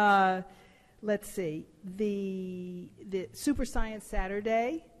 Let's see. The Super Science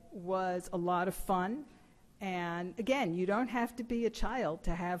Saturday was a lot of fun. And again, you don't have to be a child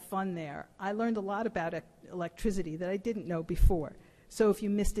to have fun there. I learned a lot about electricity that I didn't know before. So if you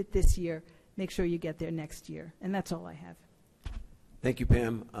missed it this year, make sure you get there next year. And that's all I have. Thank you,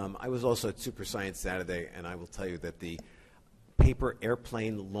 Pam. I was also at Super Science Saturday, and I will tell you that the paper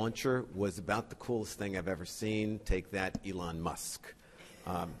airplane launcher was about the coolest thing I've ever seen. Take that, Elon Musk.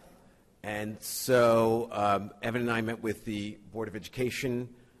 And so Evan and I met with the Board of Education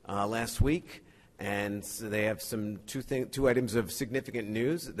last week, and so they have two items of significant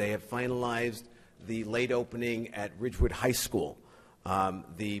news. They have finalized the late opening at Ridgewood High School.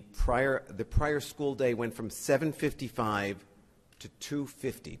 The prior school day went from 7:55 to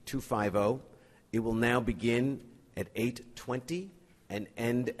 2:50. It will now begin at 8:20 and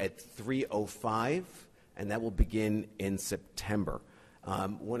end at 3:05, and that will begin in September.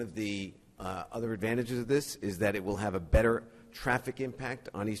 One of the other advantages of this is that it will have a better traffic impact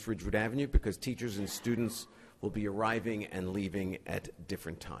on East Ridgewood Avenue because teachers and students will be arriving and leaving at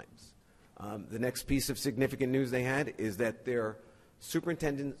different times. The next piece of significant news they had is that their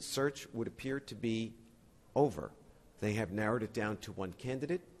superintendent search would appear to be over. They have narrowed it down to one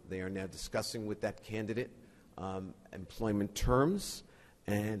candidate. They are now discussing with that candidate employment terms,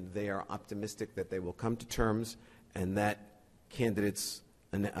 and they are optimistic that they will come to terms, and that candidate's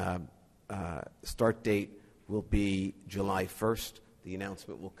start date will be July 1st. The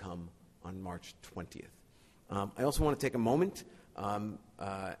announcement will come on March 20th. I also want to take a moment.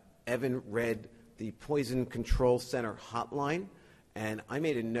 Evan read the Poison Control Center hotline, and I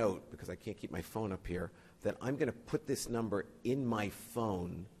made a note, because I can't keep my phone up here, that I'm going to put this number in my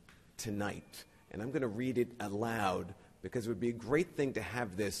phone tonight, and I'm going to read it aloud, because it would be a great thing to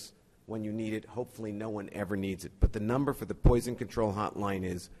have this when you need it. Hopefully no one ever needs it. But the number for the poison control hotline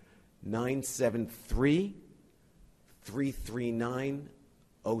is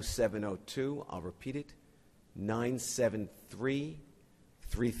 973-339-0702. I'll repeat it,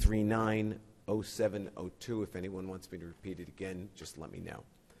 973-339-0702. If anyone wants me to repeat it again, just let me know.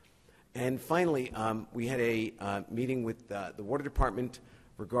 And finally, we had a meeting with the Water Department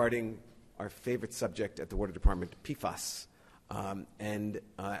regarding our favorite subject at the Water Department, PFAS.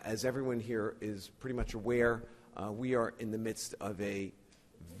 As everyone here is pretty much aware, we are in the midst of a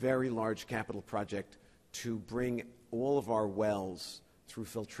very large capital project to bring all of our wells through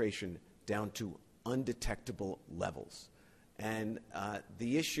filtration down to undetectable levels. And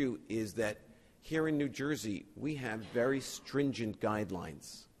the issue is that here in New Jersey, we have very stringent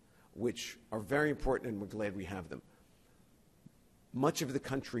guidelines, which are very important, and we're glad we have them. Much of the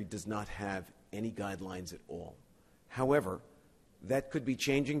country does not have any guidelines at all. However, that could be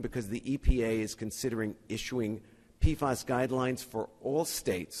changing because the EPA is considering issuing PFAS guidelines for all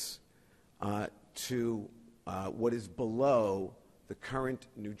states to what is below the current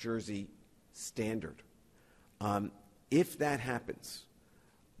New Jersey standard. If that happens,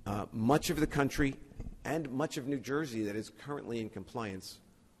 much of the country and much of New Jersey that is currently in compliance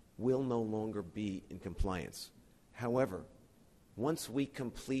will no longer be in compliance. However, once we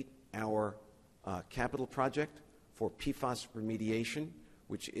complete our capital project for PFAS remediation,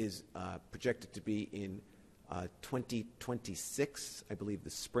 which is projected to be in 2026, I believe the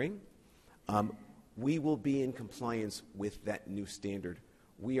spring, we will be in compliance with that new standard.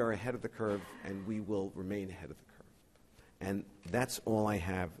 We are ahead of the curve, and we will remain ahead of the curve. And that's all I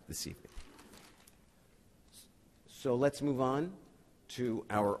have this evening. So let's move on to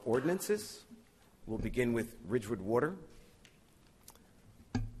our ordinances. We'll begin with Ridgewood Water.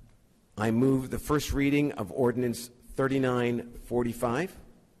 I move the first reading of Ordinance 3945.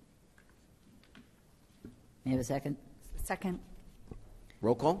 May I have a second? Second.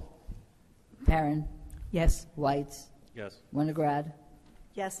 Roll call. Perrin. Yes. Whites. Yes. Winograd.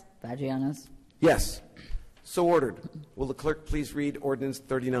 Yes. Vagianos. Yes. So ordered. Will the clerk please read Ordinance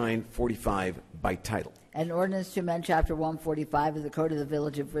 3945 by title? An ordinance to amend Chapter 145 of the Code of the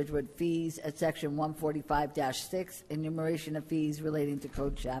Village of Ridgewood fees at Section 145-6, enumeration of fees relating to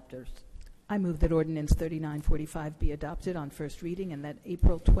code chapters. I move that Ordinance 3945 be adopted on first reading and that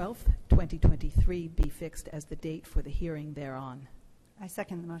April 12th, 2023 be fixed as the date for the hearing thereon. I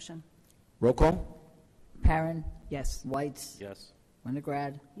second the motion. Roll call. Perrin. Yes. Whites. Yes.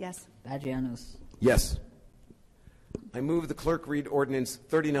 Winograd. Yes. Vagianos. Yes. I move the clerk read Ordinance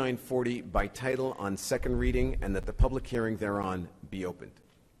 3940 by title on second reading and that the public hearing thereon be opened.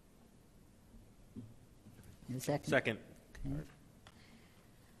 Need a second? Second. Okay.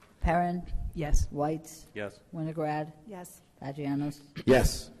 Perrin. Yes. Whites. Yes. Winograd. Yes. Vagianos.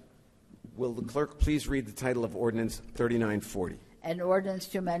 Yes. Will the clerk please read the title of Ordinance 3940? An ordinance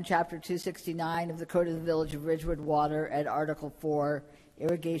to amend Chapter 269 of the Code of the Village of Ridgewood Water at Article 4,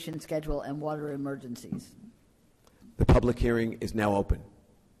 irrigation schedule and water emergencies. The public hearing is now open.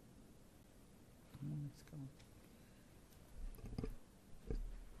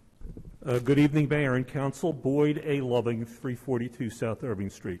 Good evening, Mayor and Council. Boyd A. Loving, 342 South Irving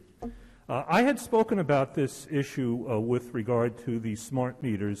Street. I had spoken about this issue with regard to the smart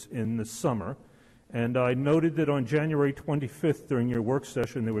meters in the summer, and I noted that on January 25th during your work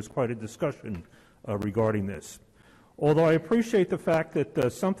session there was quite a discussion regarding this. Although I appreciate the fact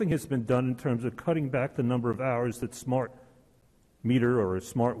that something has been done in terms of cutting back the number of hours that smart meter or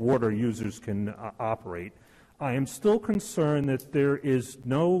smart water users can operate, I am still concerned that there is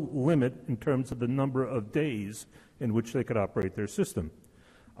no limit in terms of the number of days in which they could operate their system.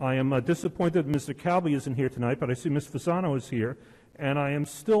 I am disappointed Mr. Calby isn't here tonight, but I see Ms. Fasano is here, and I am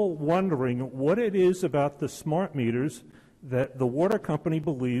still wondering what it is about the smart meters that the water company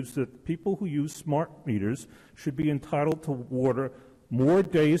believes that people who use smart meters should be entitled to water more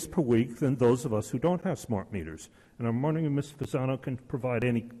days per week than those of us who don't have smart meters. And I'm wondering if Ms. Fasano can provide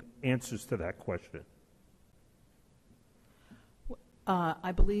any answers to that question.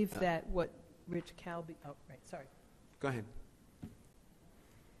 I believe that what Rich Calby, oh, right, sorry. Go ahead.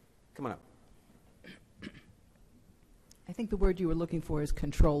 Come on up. I think the word you were looking for is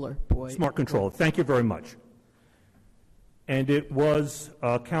controller, Boyd. Smart controller. Thank you very much. And it was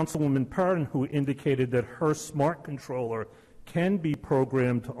Councilwoman Perrin who indicated that her smart controller can be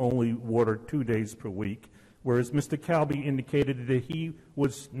programmed to only water 2 days per week, whereas Mr. Calby indicated that he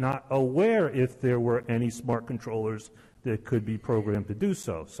was not aware if there were any smart controllers that could be programmed to do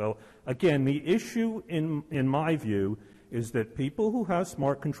so. So, again, the issue in my view is that people who have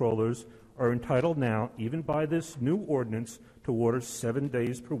smart controllers are entitled now, even by this new ordinance, to water 7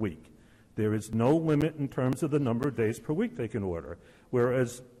 days per week. There is no limit in terms of the number of days per week they can water,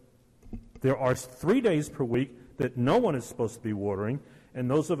 whereas there are 3 days per week that no one is supposed to be watering, and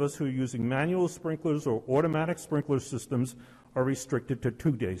those of us who are using manual sprinklers or automatic sprinkler systems are restricted to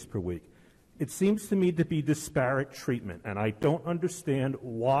 2 days per week. It seems to me to be disparate treatment, and I don't understand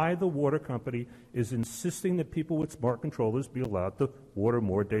why the water company is insisting that people with smart controllers be allowed to water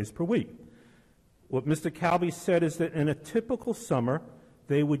more days per week. What Mr. Calby said is that in a typical summer,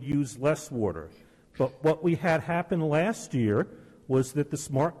 they would use less water. But what we had happen last year was that the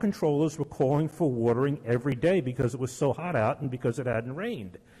smart controllers were calling for watering every day because it was so hot out and because it hadn't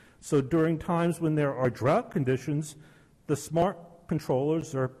rained. So during times when there are drought conditions, the smart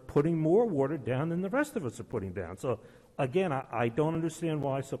controllers are putting more water down than the rest of us are putting down. So again, I don't understand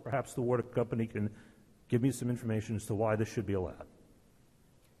why, so perhaps the water company can give me some information as to why this should be allowed.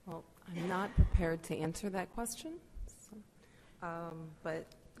 Well, I'm not prepared to answer that question, so, but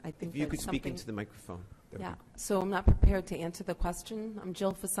I think If you that's could speak something- into the microphone. Yeah, so I'm not prepared to answer the question. I'm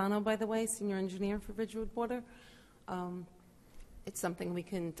Jill Fasano, by the way, Senior Engineer for Ridgewood Water. It's something we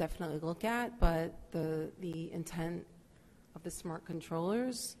can definitely look at, but the intent of the smart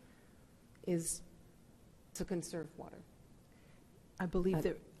controllers is to conserve water. I believe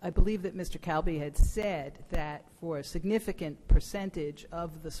that Mr. Calby had said that for a significant percentage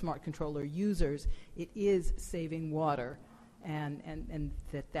of the smart controller users, it is saving water, and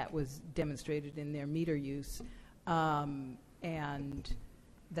that was demonstrated in their meter use. And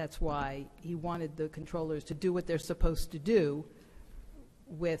that's why he wanted the controllers to do what they're supposed to do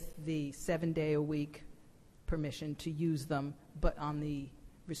with the 7-day-a-week permission to use them, but on the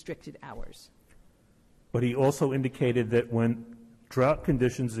restricted hours. But he also indicated that when drought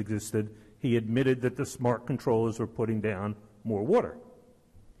conditions existed, he admitted that the smart controllers were putting down more water.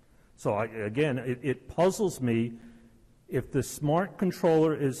 So again, it puzzles me if the smart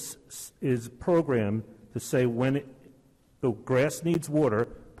controller is programmed to say when the grass needs water,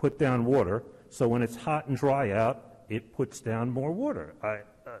 put down water, so when it's hot and dry out, it puts down more water.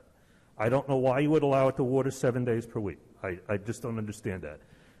 I don't know why you would allow it to water 7 days per week. I just don't understand that.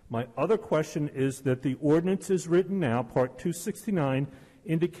 My other question is that the ordinance is written now, Part 269,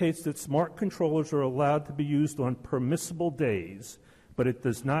 indicates that smart controllers are allowed to be used on permissible days, but it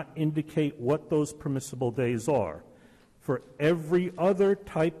does not indicate what those permissible days are. For every other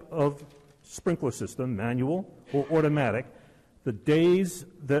type of sprinkler system, manual or automatic, the days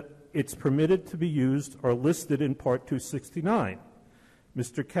that it's permitted to be used are listed in Part 269.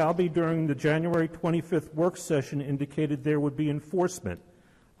 Mr. Calby, during the January 25th work session, indicated there would be enforcement.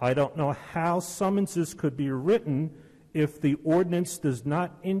 I don't know how summonses could be written if the ordinance does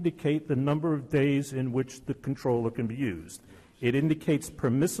not indicate the number of days in which the controller can be used. It indicates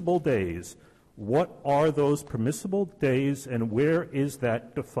permissible days. What are those permissible days, and where is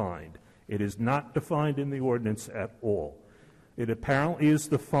that defined? It is not defined in the ordinance at all. It apparently is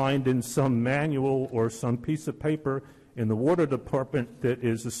defined in some manual or some piece of paper in the water department that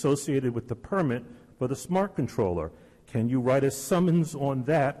is associated with the permit for the smart controller. Can you write a summons on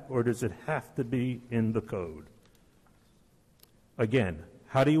that, or does it have to be in the code? Again,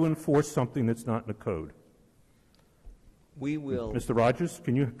 how do you enforce something that's not in the code? We will. Mr. Rogers,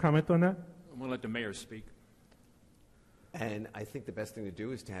 can you comment on that? I'm going to let the mayor speak. And I think the best thing to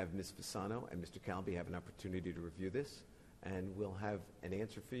do is to have Ms. Fasano and Mr. Calby have an opportunity to review this, and we'll have an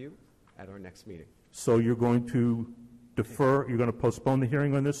answer for you at our next meeting. So you're going to defer, you're going to postpone the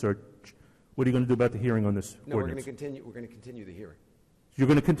hearing on this, or what are you going to do about the hearing on this No, ordinance? we're going to continue the hearing. You're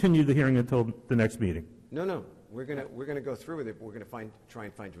going to continue the hearing until the next meeting? No, we're going to go through with it, but we're going to try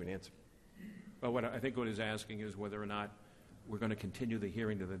and find you an answer. Well, I think what he's asking is whether or not we're going to continue the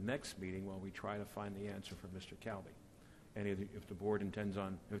hearing to the next meeting while we try to find the answer for Mr. Calby. And if the board intends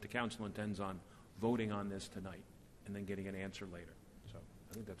on, if the council intends on voting on this tonight and then getting an answer later. So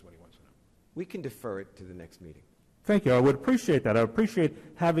I think that's what he wants to know. We can defer it to the next meeting. Thank you. I would appreciate that. I would appreciate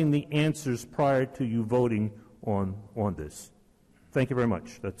having the answers prior to you voting on this. Thank you very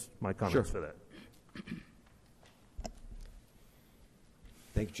much. That's my comments for that.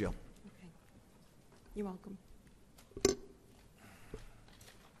 Thank you, Jill. Okay. You're welcome.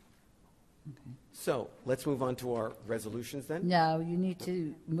 So let's move on to our resolutions then. No, you need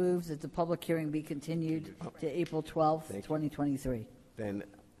to move that the public hearing be continued to April 12th, 2023.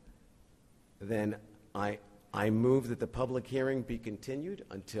 Then I move that the public hearing be continued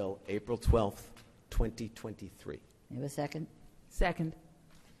until April 12th, 2023. You have a second? Second.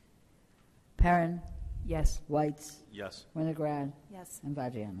 Perrin? Yes. Whites? Yes. Winograd? Yes. And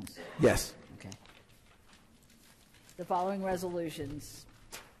Vagianos? Yes. Okay. The following resolutions.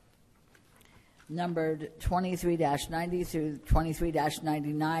 numbered 23-90 through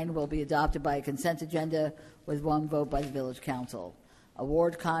 23-99 will be adopted by a consent agenda with one vote by the village council.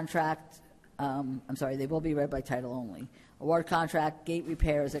 Award contract, they will be read by title only. Award contract, gate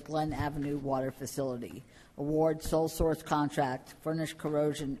repairs at Glen Avenue Water Facility. Award sole source contract, furnace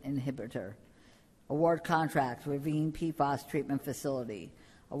corrosion inhibitor. Award contract, Ravine PFAS treatment facility.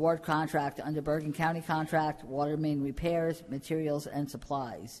 Award contract under Bergen County contract, water main repairs, materials and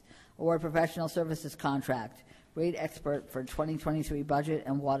supplies. Award professional services contract, rate expert for 2023 budget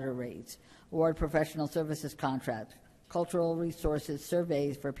and water rates. Award professional services contract, cultural resources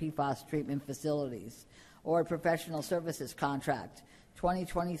surveys for PFAS treatment facilities. Award professional services contract,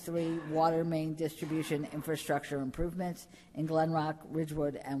 2023 water main distribution infrastructure improvements in Glen Rock,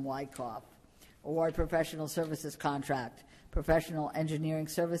 Ridgewood, and Wyckoff. Award professional services contract, professional engineering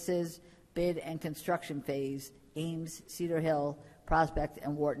services, bid and construction phase, Ames, Cedar Hill, Prospect,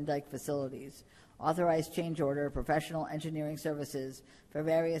 and Wharton Dyke facilities. Authorized change order, professional engineering services for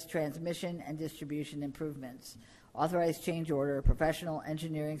various transmission and distribution improvements. Authorized change order, professional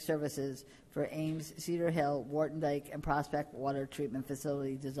engineering services for Ames, Cedar Hill, Wharton Dyke, and Prospect water treatment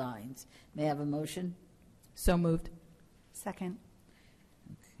facility designs. May I have a motion? So moved. Second.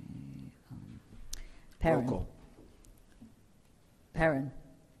 Perrin. Roll call. Perrin.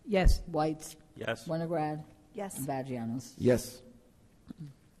 Yes. Whites. Yes. Winograd. Yes. And Vagianos. Yes.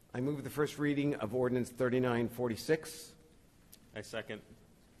 I move the first reading of ordinance 3946. I second.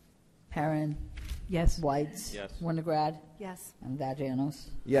 Perrin. Yes. Whites. Yes. Winograd. Yes. And Vagianos.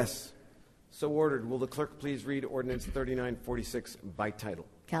 Yes. So ordered. Will the clerk please read ordinance 3946 by title?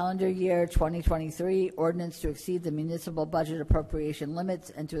 Calendar year 2023, ordinance to exceed the municipal budget appropriation limits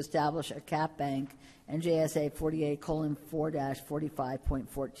and to establish a cap bank, NJSA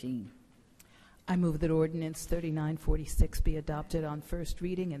 48:4-45.14. I move that ordinance 3946 be adopted on first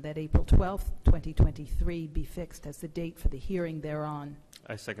reading and that April 12th, 2023 be fixed as the date for the hearing thereon.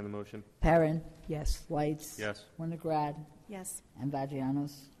 I second the motion. Perrin. Yes. Whites. Yes. Winograd. Yes. And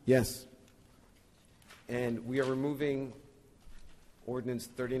Vagianos. Yes. And we are removing ordinance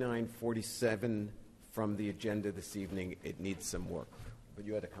 3947 from the agenda this evening. It needs some work. But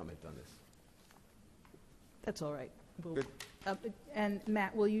you had a comment on this. That's all right. We'll, Good. And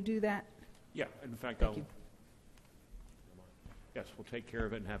Matt, will you do that? Yeah, in fact, Thank you. Yes, we'll take care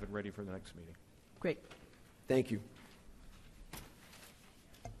of it and have it ready for the next meeting. Great. Thank you.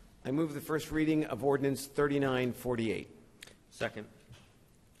 I move the first reading of ordinance 3948. Second.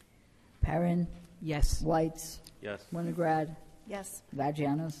 Perrin. Yes. Whites. Yes. Winograd. Yes.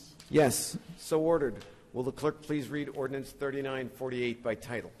 Vagianos. Yes. So ordered. Will the clerk please read ordinance 3948 by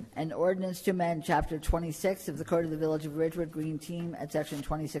title? An ordinance to amend Chapter 26 of the Code of the Village of Ridgewood Green Team at Section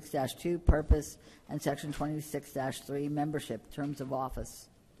 26-2, Purpose, and Section 26-3, Membership, Terms of Office.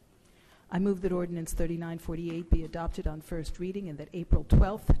 I move that ordinance 3948 be adopted on first reading and that April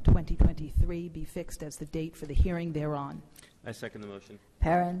 12th, 2023 be fixed as the date for the hearing thereon. I second the motion.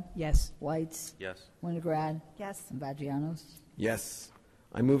 Perrin. Yes. Whites. Yes. Winograd. Yes. And Vagianos. Yes.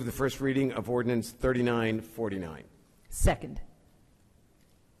 I move the first reading of ordinance 3949. Second.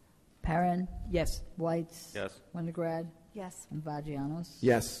 Perrin. Yes. Whites. Yes. Winograd. Yes. And Vagianos.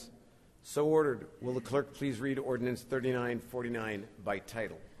 Yes. So ordered. Will the clerk please read ordinance 3949 by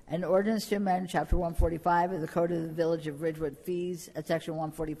title? An ordinance to amend Chapter 145 of the Code of the Village of Ridgewood fees at Section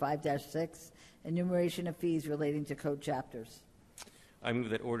 145-6, enumeration of fees relating to code chapters. I move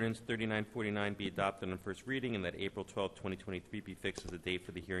that ordinance 3949 be adopted on first reading and that April 12, 2023 be fixed as the date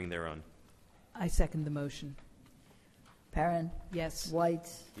for the hearing thereon. I second the motion. Perrin. Yes.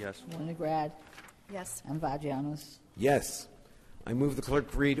 Whites. Yes. Winograd. Yes. And Vagianos. Yes. I move the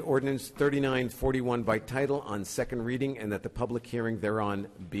clerk read ordinance 3941 by title on second reading and that the public hearing thereon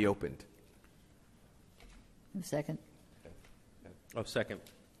be opened. Second. Oh, second.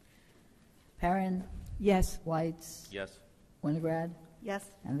 Perrin. Yes. Whites. Yes. Winograd.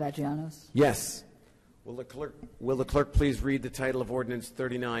 Yes. And Vagianos. Yes. Will the clerk please read the title of ordinance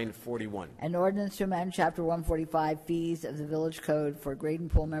 3941? An ordinance to amend Chapter 145 fees of the Village Code for Graden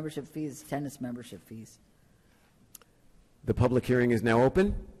Pool membership fees, tennis membership fees. The public hearing is now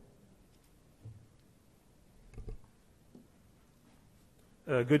open.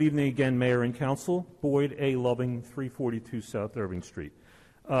 Good evening again, Mayor and Council. Boyd A. Loving, 342 South Irving Street.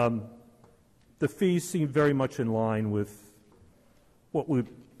 The fees seem very much in line with what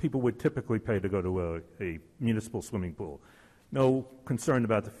people would typically pay to go to a municipal swimming pool. No concern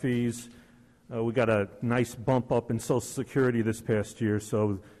about the fees. We got a nice bump up in Social Security this past year,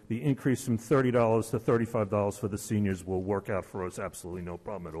 so the increase from $30 to $35 for the seniors will work out for us, absolutely no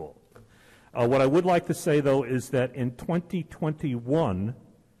problem at all. What I would like to say, though, is that in 2021,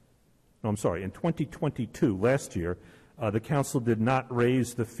 no, I'm sorry, in 2022, last year, the council did not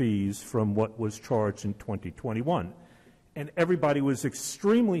raise the fees from what was charged in 2021. And everybody was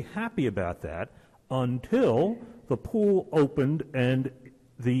extremely happy about that until the pool opened and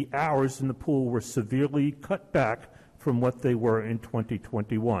the hours in the pool were severely cut back from what they were in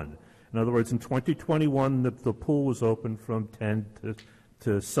 2021. In other words, in 2021, the pool was open from 10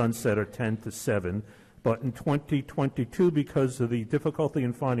 to sunset, or 10 to 7. But in 2022, because of the difficulty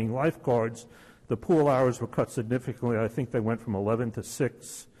in finding lifeguards, the pool hours were cut significantly. I think they went from 11 to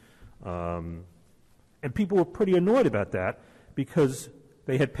 6. And people were pretty annoyed about that because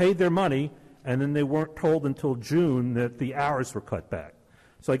they had paid their money and then they weren't told until June that the hours were cut back.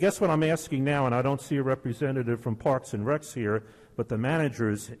 So I guess what I'm asking now, and I don't see a representative from Parks and Recs here, but the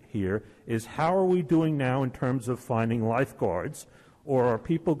managers here, is how are we doing now in terms of finding lifeguards? Or are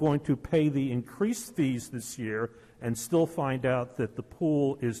people going to pay the increased fees this year and still find out that the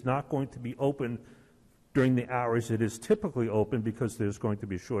pool is not going to be open during the hours it is typically open because there's going to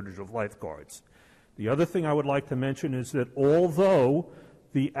be a shortage of lifeguards? The other thing I would like to mention is that although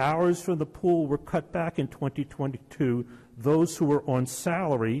the hours for the pool were cut back in 2022, those who were on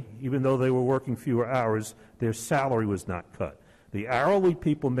salary, even though they were working fewer hours, their salary was not cut. The hourly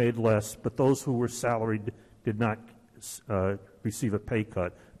people made less, but those who were salaried did not receive a pay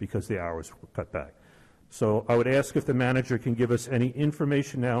cut because the hours were cut back. So I would ask if the manager can give us any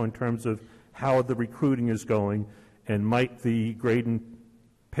information now in terms of how the recruiting is going, and might the Graydon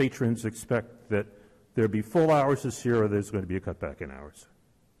patrons expect that there be full hours this year, or there's going to be a cutback in hours?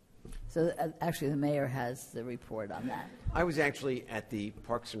 So actually, the mayor has the report on that. I was actually at the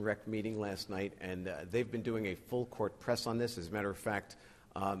Parks and Rec meeting last night, and they've been doing a full court press on this. As a matter of fact,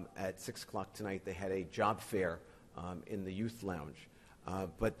 at 6 o'clock tonight, they had a job fair in the youth lounge.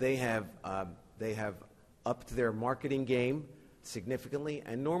 But they have upped their marketing game significantly,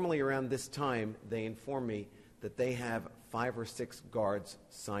 and normally around this time, they inform me that they have 5 or 6 guards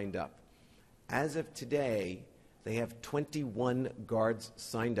signed up. As of today, they have 21 guards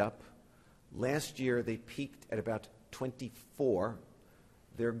signed up. Last year, they peaked at about 24.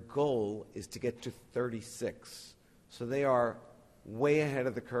 Their goal is to get to 36. So they are way ahead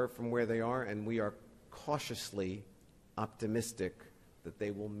of the curve from where they are, and we are cautiously optimistic that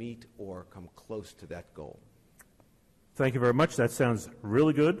they will meet or come close to that goal. Thank you very much. That sounds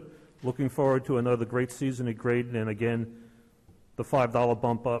really good. Looking forward to another great season at Graydon, and again, the $5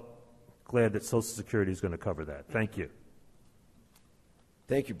 bump up. Glad that Social Security is going to cover that. Thank you.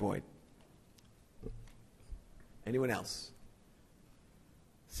 Thank you, Boyd. Anyone else?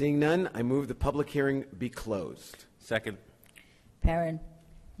 Seeing none, I move the public hearing be closed. Second. Perrin.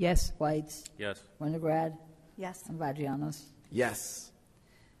 Yes. Whites. Yes. Winograd. Yes. And Vagianos. Yes.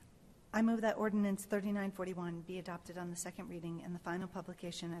 I move that ordinance 3941 be adopted on the second reading and the final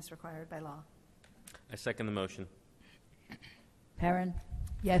publication as required by law. I second the motion. Perrin.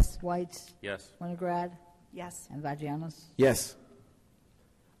 Yes. Whites. Yes. Winograd. Yes. And Vagianos. Yes.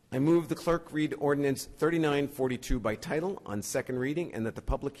 I move the clerk read ordinance 3942 by title on second reading and that the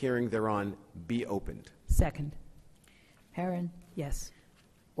public hearing thereon be opened. Second. Perrin. Yes.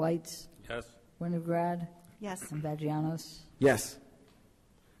 Whites. Yes. Winograd. Yes. And Vagianos. Yes.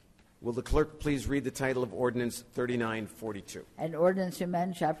 Will the clerk please read the title of ordinance 3942? An ordinance to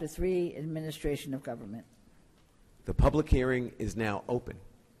amend Chapter 3, Administration of Government. The public hearing is now open.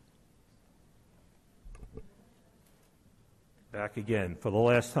 Back again for the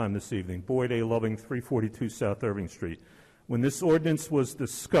last time this evening. Boyd A. Loving, 342 South Irving Street. When this ordinance was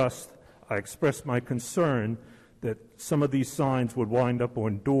discussed, I expressed my concern that some of these signs would wind up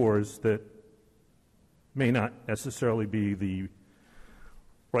on doors that may not necessarily be the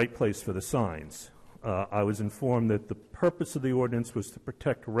right place for the signs. I was informed that the purpose of the ordinance was to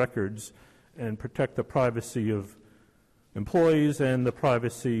protect records and protect the privacy of employees and the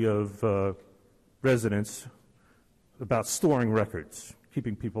privacy of residents about storing records,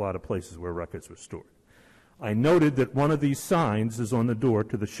 keeping people out of places where records were stored. I noted that one of these signs is on the door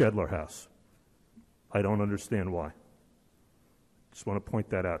to the Shedler house. I don't understand why. Just want to point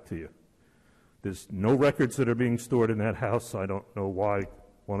that out to you. There's no records that are being stored in that house. I don't know why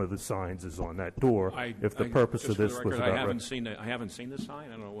one of the signs is on that door if the purpose of this was about records. I haven't seen the sign.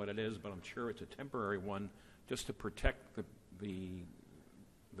 I don't know what it is, but I'm sure it's a temporary one just to protect the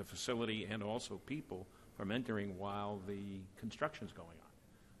facility and also people from entering while the construction's going on.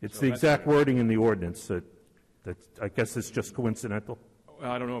 It's the exact wording in the ordinance that I guess it's just coincidental.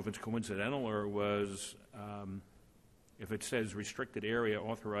 Well, I don't know if it's coincidental or was, if it says restricted area,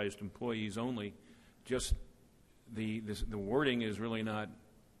 authorized employees only, just the wording is really not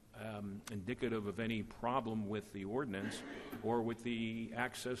indicative of any problem with the ordinance or with the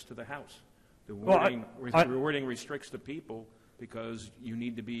access to the house. The Well, wording restricts the people because you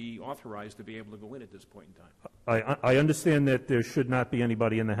need to be authorized to be able to go in at this point in time. I understand that there should not be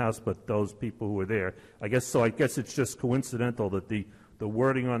anybody in the house but those people who are there. I guess it's just coincidental that the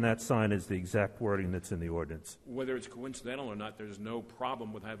wording on that sign is the exact wording that's in the ordinance. Whether it's coincidental or not, there's no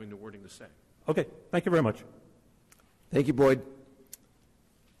problem with having the wording the same. Okay, thank you very much. Thank you, Boyd.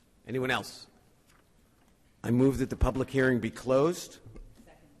 Anyone else? I move that the public hearing be closed.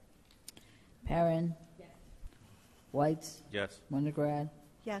 Perrin. Yes. Whites. Yes. Winograd.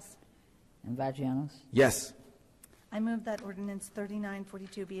 Yes. And Vagianos. Yes. I move that ordinance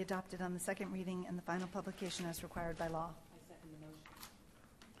 3942 be adopted on the second reading and the final publication as required by law.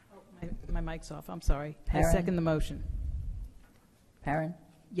 My mic's off, I'm sorry. Perrin. I second the motion. Perrin.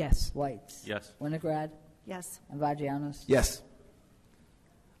 Yes. Whites. Yes. Winograd. Yes. And Vagianos. Yes.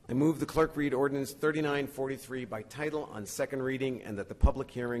 I move the clerk read ordinance 3943 by title on second reading and that the public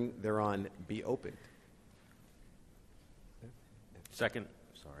hearing thereon be opened. Second.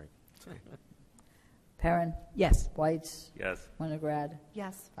 Sorry. Perrin. Yes. Whites. Yes. Winograd.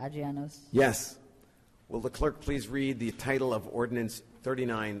 Yes. Vagianos. Yes. Will the clerk please read the title of ordinance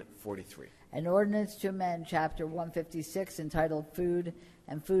 3943? An ordinance to amend Chapter 156 entitled Food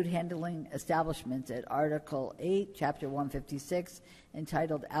and Food Handling Establishments at Article 8, Chapter 156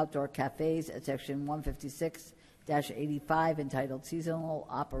 entitled Outdoor Cafes at Section 156-85 entitled Seasonal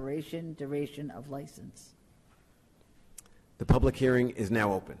Operation Duration of License. The public hearing is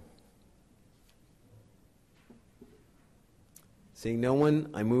now open. Seeing no one,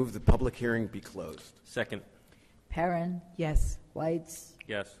 I move the public hearing be closed. Second. Perrin. Yes. Whites.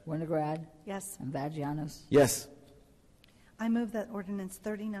 Yes. Winograd. Yes. And Vagianos. Yes. I move that ordinance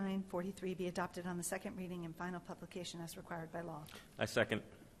 3943 be adopted on the second reading and final publication as required by law. I second.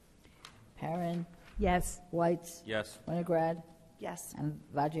 Perrin. Yes. Whites. Yes. Winograd. Yes. And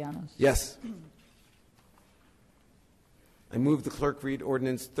Vagianos. Yes. I move the clerk read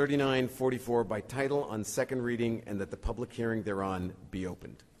ordinance 3944 by title on second reading and that the public hearing thereon be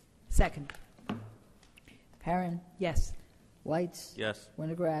opened. Second. Perrin. Yes. Whites. Yes.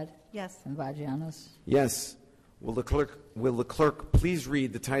 Winograd. Yes. And Vagianos. Yes. Will the clerk please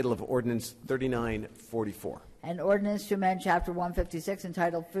read the title of ordinance 3944? An ordinance to amend Chapter 156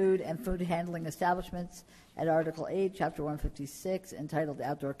 entitled Food and Food Handling Establishments at Article 8, Chapter 156 entitled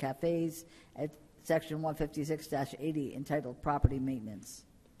Outdoor Cafes at Section 156-80 entitled Property Maintenance.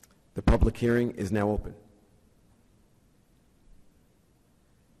 The public hearing is now open.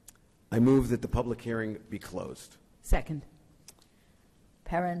 I move that the public hearing be closed. Second.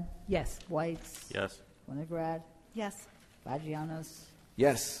 Perrin. Yes. Whites. Yes. Winograd. Yes. Vagianos.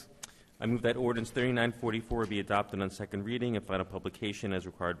 Yes. I move that ordinance 3944 be adopted on second reading and final publication as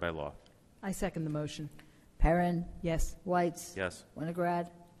required by law. I second the motion. Perrin. Yes. Whites. Yes. Winograd.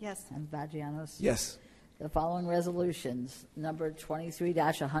 Yes. And Vagianos. Yes. The following resolutions, numbered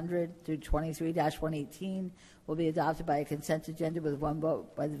 23-100 through 23-118, will be adopted by a consent agenda with one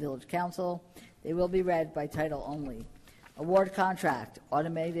vote by the Village Council. They will be read by title only. Award contract,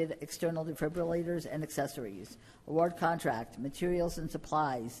 automated external defibrillators and accessories. Award contract, materials and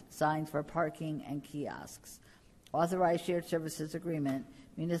supplies, signs for parking and kiosks. Authorized shared services agreement,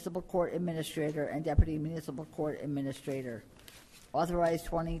 municipal court administrator and deputy municipal court administrator. Authorized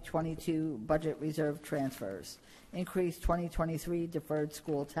 2022 budget reserve transfers. Increase 2023 deferred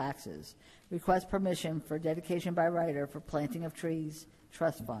school taxes. Request permission for dedication by writer for planting of trees,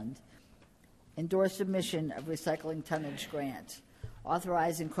 trust fund. Endorse submission of recycling tonnage grant.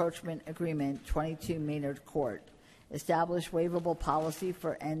 Authorize encroachment agreement 22 Maynard Court. Establish waivable policy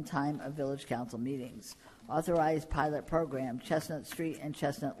for end time of village council meetings. Authorize pilot program Chestnut Street and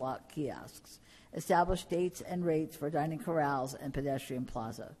Chestnut Lot kiosks. Establish dates and rates for dining corrals and pedestrian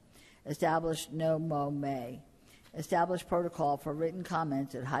plaza. Establish no mow may. Establish protocol for written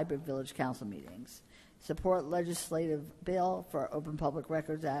comments at hybrid village council meetings. Support legislative bill for Open Public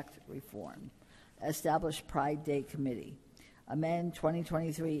Records Act reform. Establish Pride Day Committee. Amend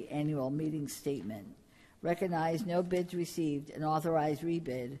 2023 annual meeting statement. Recognize no bids received and authorize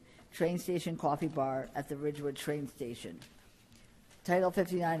rebid train station coffee bar at the Ridgewood train station. Title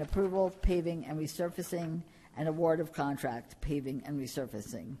 59 approval, paving and resurfacing, and award of contract, paving and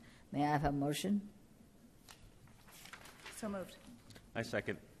resurfacing. May I have a motion? So moved. I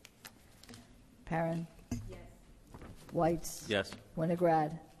second. Perrin? Yes. Whites? Yes.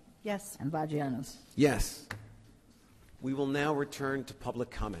 Winograd? Yes. And Vagianos? Yes. We will now return to public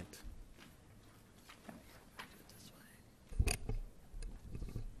comment.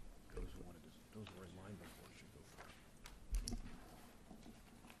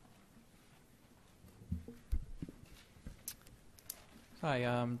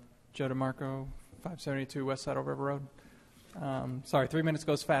 Hi, Joe DeMarco, 572 West Saddle River Road. Sorry, 3 minutes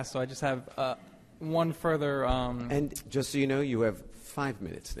goes fast, so I just have one further. And just so you know, you have 5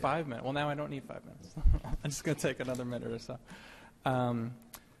 minutes now. 5 minutes. Well, now I don't need 5 minutes. I'm just going to take another minute or so.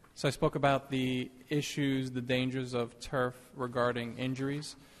 So I spoke about the issues, the dangers of turf regarding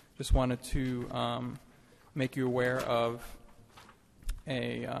injuries. Just wanted to make you aware of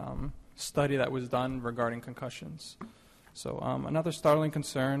a study that was done regarding concussions. So another startling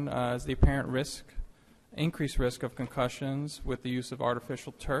concern is the apparent increased risk of concussions with the use of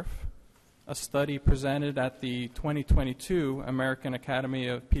artificial turf. A study presented at the 2022 American Academy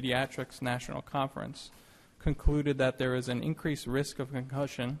of Pediatrics National Conference concluded that there is an increased risk of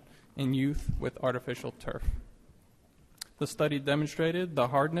concussion in youth with artificial turf. The study demonstrated the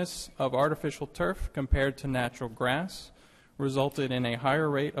hardness of artificial turf compared to natural grass resulted in a higher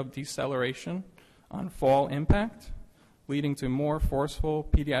rate of deceleration on fall impact, leading to more forceful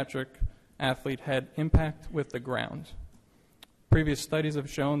pediatric athlete head impact with the ground. Previous studies have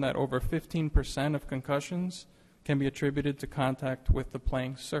shown that over 15% of concussions can be attributed to contact with the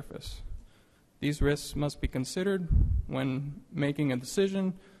playing surface. These risks must be considered when making a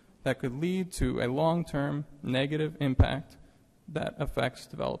decision that could lead to a long-term negative impact that affects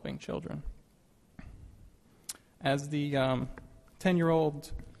developing children. As the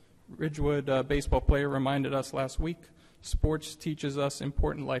 10-year-old Ridgewood baseball player reminded us last week, sports teaches us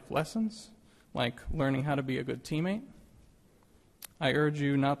important life lessons, like learning how to be a good teammate. I urge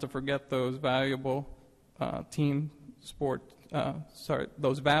you not to forget those valuable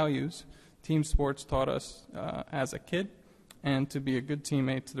those values team sports taught us as a kid, and to be a good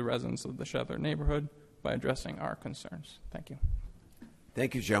teammate to the residents of the Shedler neighborhood by addressing our concerns. Thank you.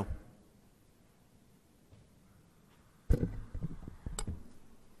 Thank you, Joe.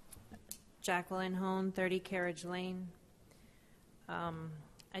 Jacqueline Hone, 30 Carriage Lane.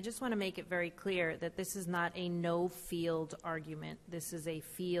 I just want to make it very clear that this is not a no-field argument. This is a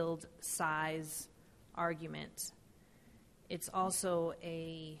field size argument. It's also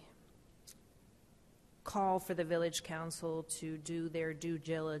a call for the Village Council to do their due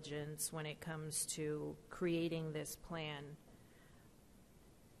diligence when it comes to creating this plan.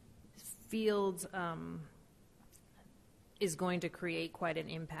 Field is going to create quite an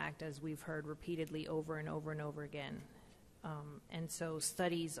impact, as we've heard repeatedly over and over and over again. And so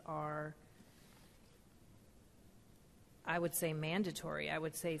studies are, I would say, mandatory. I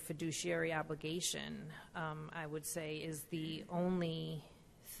would say fiduciary obligation, I would say, is the only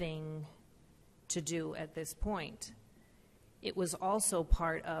thing to do at this point. It was also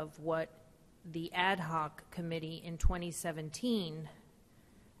part of what the ad hoc committee in 2017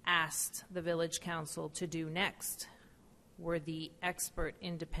 asked the Village Council to do next, were the expert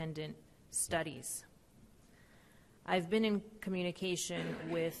independent studies. I've been in communication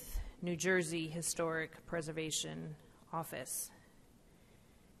with New Jersey Historic Preservation Office,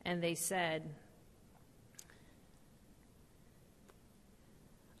 and they said,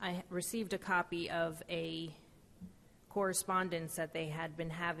 I received a copy of a correspondence that they had been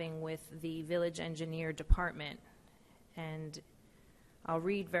having with the village engineer department, and I'll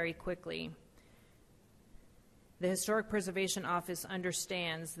read very quickly. The Historic Preservation Office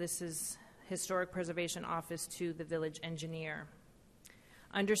understands, this is Historic Preservation Office to the village engineer,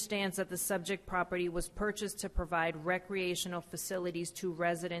 understands that the subject property was purchased to provide recreational facilities to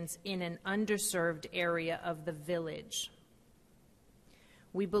residents in an underserved area of the village.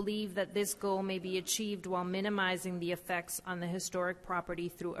 We believe that this goal may be achieved while minimizing the effects on the historic property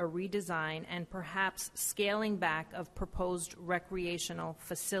through a redesign and perhaps scaling back of proposed recreational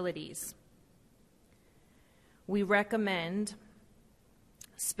facilities. We recommend,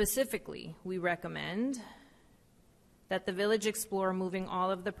 specifically, we recommend that the village explore moving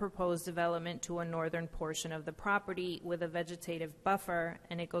all of the proposed development to a northern portion of the property with a vegetative buffer,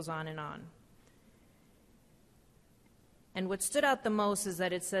 and it goes on and on. And what stood out the most is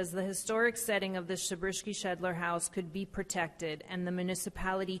that it says the historic setting of the Zabriskie Shedler House could be protected, and the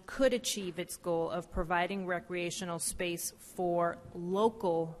municipality could achieve its goal of providing recreational space for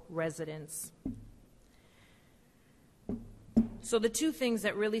local residents. So the two things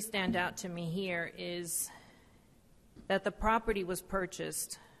that really stand out to me here is that the property was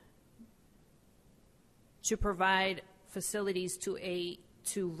purchased to provide facilities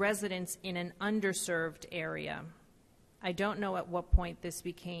to residents in an underserved area. I don't know at what point this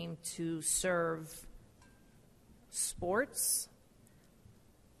became to serve sports,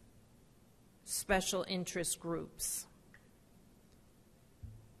 special interest groups.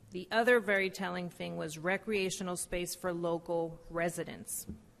 The other very telling thing was recreational space for local residents.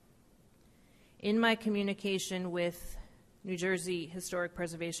 In my communication with New Jersey Historic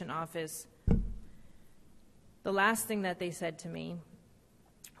Preservation Office, the last thing that they said to me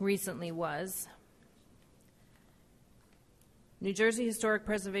recently was, New Jersey Historic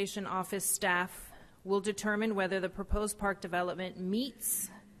Preservation Office staff will determine whether the proposed park development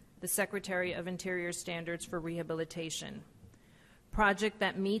meets the Secretary of Interior standards for rehabilitation. Project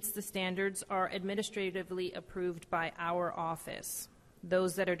that meets the standards are administratively approved by our office.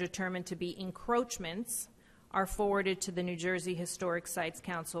 Those that are determined to be encroachments are forwarded to the New Jersey Historic Sites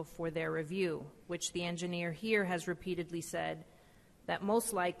Council for their review, which the engineer here has repeatedly said that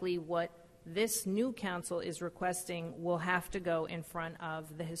most likely what this new council is requesting will have to go in front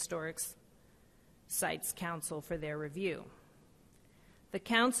of the Historic Sites Council for their review. The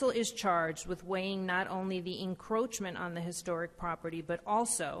council is charged with weighing not only the encroachment on the historic property, but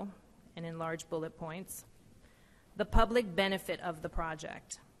also, and in large bullet points, the public benefit of the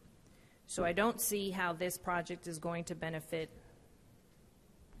project. So I don't see how this project is going to benefit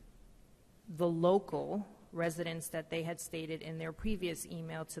the local residents that they had stated in their previous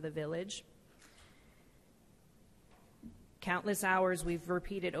email to the village. Countless hours we've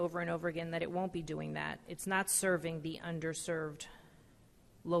repeated over and over again that it won't be doing that. It's not serving the underserved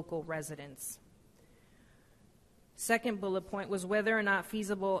local residents. Second bullet point was whether or not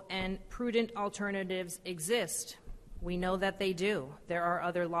feasible and prudent alternatives exist. We know that they do. There are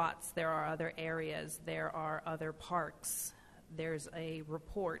other lots, there are other areas, there are other parks. There's a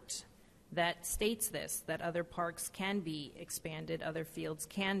report that states this, that other parks can be expanded, other fields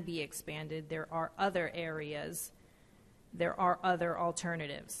can be expanded, there are other areas, there are other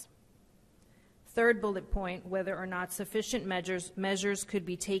alternatives. Third bullet point, whether or not sufficient measures could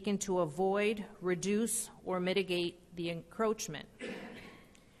be taken to avoid, reduce, or mitigate the encroachment.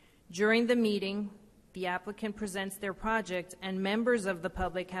 During the meeting, the applicant presents their project, and members of the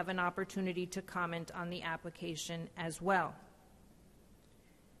public have an opportunity to comment on the application as well.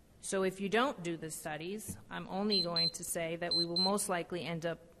 So if you don't do the studies, I'm only going to say that we will most likely end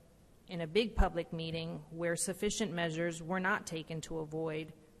up in a big public meeting where sufficient measures were not taken to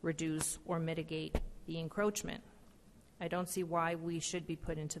avoid, reduce, or mitigate the encroachment. I don't see why we should be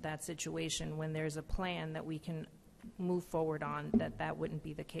put into that situation when there's a plan that we can move forward on, that wouldn't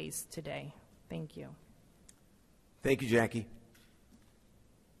be the case today. Thank you. Thank you, Jackie.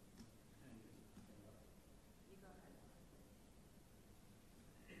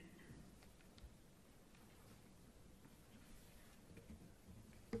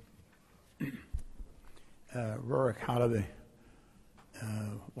 Rorick Holloway,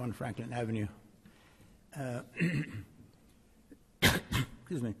 1 Franklin Avenue.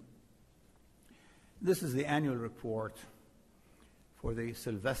 Excuse me. This is the annual report for the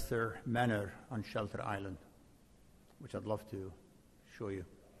Sylvester Manor on Shelter Island, which I'd love to show you.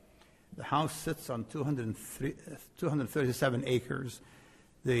 The house sits on 237 acres,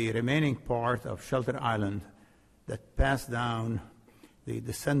 the remaining part of Shelter Island that passed down the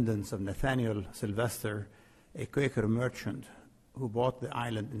descendants of Nathaniel Sylvester, a Quaker merchant who bought the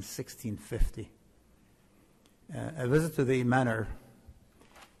island in 1650. A visit to the manor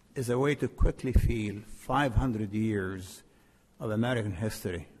is a way to quickly feel 500 years of American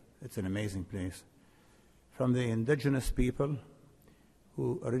history. It's an amazing place. From the indigenous people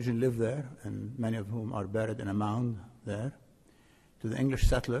who originally lived there, and many of whom are buried in a mound there, to the English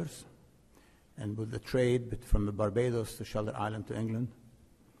settlers, and with the trade from the Barbados to Shelter Island to England,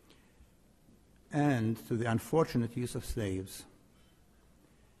 and to the unfortunate use of slaves,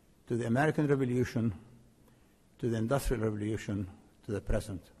 to the American Revolution, to the Industrial Revolution, to the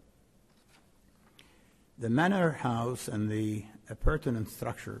present. The manor house and the appurtenant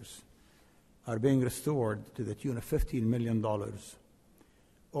structures are being restored to the tune of $15 million,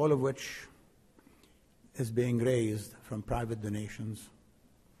 all of which is being raised from private donations.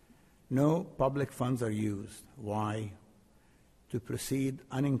 No public funds are used. Why? To proceed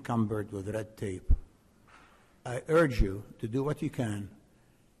unencumbered with red tape. I urge you to do what you can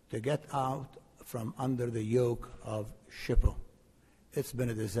to get out from under the yoke of SHPO. It's been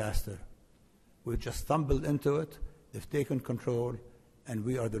a disaster. We've just stumbled into it, they've taken control, and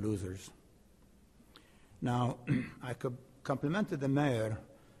we are the losers. Now, I complimented the mayor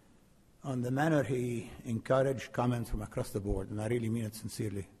on the manner he encouraged comments from across the board, and I really mean it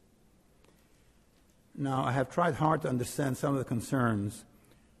sincerely. Now, I have tried hard to understand some of the concerns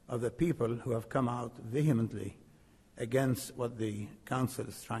of the people who have come out vehemently against what the council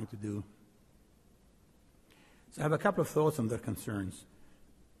is trying to do. So I have a couple of thoughts on their concerns.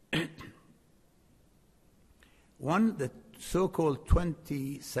 One, the so-called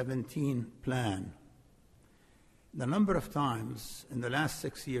 2017 plan. The number of times in the last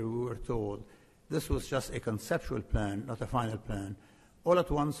 6 years we were told this was just a conceptual plan, not a final plan. All at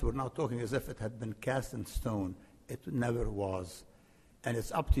once, we're now talking as if it had been cast in stone. It never was. And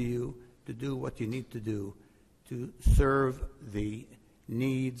it's up to you to do what you need to do to serve the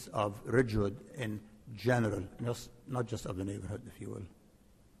needs of Ridgewood in general, not just of the neighborhood, if you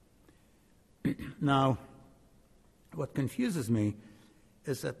will. Now, what confuses me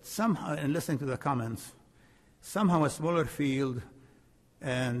is that somehow, in listening to the comments, somehow a smaller field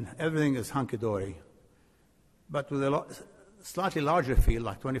and everything is hunky-dory. But with a slightly larger field,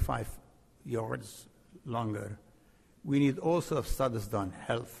 like 25 yards longer, we need also have studies done,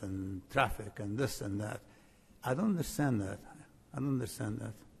 health and traffic and this and that. I don't understand that. I don't understand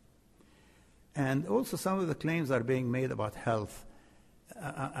that. And also some of the claims are being made about health.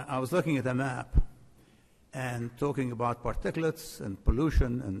 I was looking at a map and talking about particulates and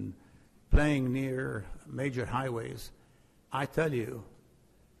pollution and playing near major highways. I tell you,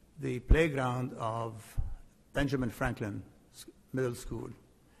 the playground of Benjamin Franklin Middle School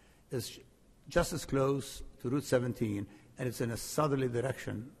is just as close to Route 17, and it's in a southerly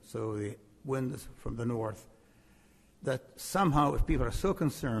direction, so the wind is from the north, that somehow if people are so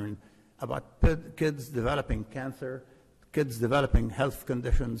concerned about kids developing cancer, kids developing health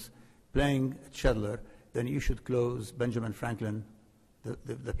conditions, playing at Shedler, then you should close Benjamin Franklin,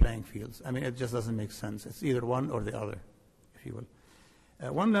 the playing fields. I mean, it just doesn't make sense. It's either one or the other, if you will.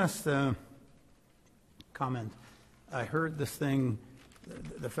 One last comment. I heard this thing,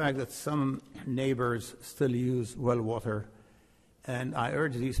 the fact that some neighbors still use well water, and I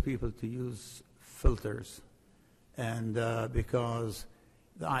urge these people to use filters. And because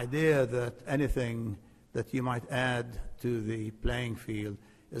the idea that anything that you might add to the playing field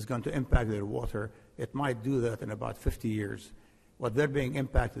is going to impact their water, it might do that in about 50 years. What they're being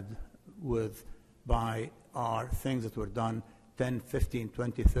impacted with by are things that were done 10, 15,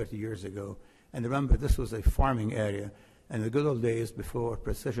 20, 30 years ago. And remember, this was a farming area. In the good old days before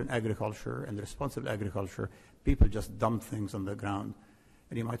precision agriculture and responsible agriculture, people just dumped things on the ground.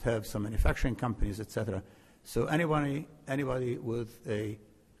 And you might have some manufacturing companies, etc. So anybody with a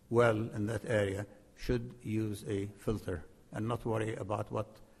well in that area should use a filter and not worry about what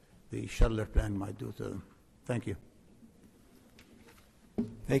the Shedler plan might do to them. Thank you.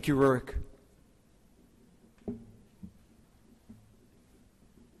 Thank you, Rurik.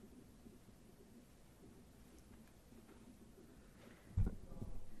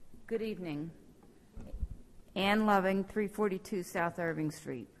 Good evening. Ann Loving, 342 South Irving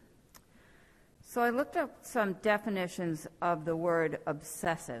Street. So I looked up some definitions of the word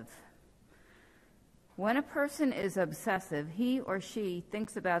obsessive. When a person is obsessive, he or she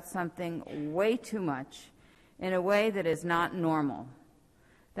thinks about something way too much in a way that is not normal.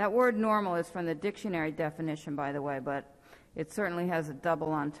 That word normal is from the dictionary definition, by the way, but it certainly has a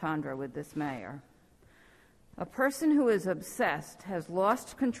double entendre with this mayor. A person who is obsessed has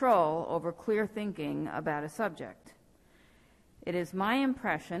lost control over clear thinking about a subject. It is my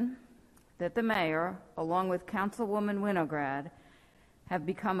impression that the mayor, along with Councilwoman Winograd, have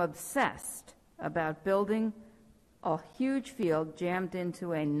become obsessed about building a huge field jammed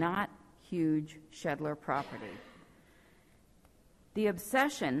into a not huge Shedler property. The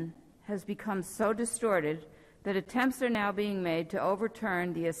obsession has become so distorted that attempts are now being made to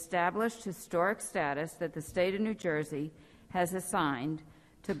overturn the established historic status that the state of New Jersey has assigned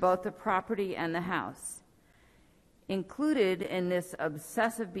to both the property and the house. Included in this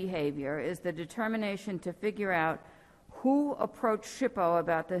obsessive behavior is the determination to figure out who approached SHPO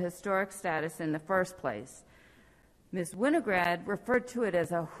about the historic status in the first place. Ms. Winograd referred to it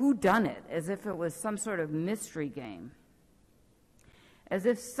as a whodunit, as if it was some sort of mystery game. As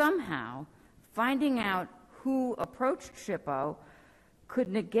if somehow finding out who approached SHPO could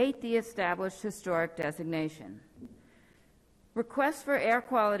negate the established historic designation. Requests for air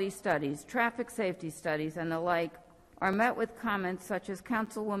quality studies, traffic safety studies, and the like are met with comments such as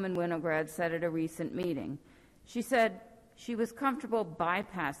Councilwoman Winograd said at a recent meeting. She said she was comfortable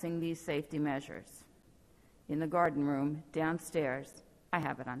bypassing these safety measures. In the garden room downstairs, I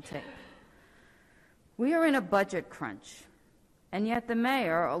have it on tape. We are in a budget crunch, and yet the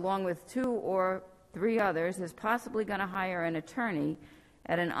mayor, along with 2 or 3 others, is possibly going to hire an attorney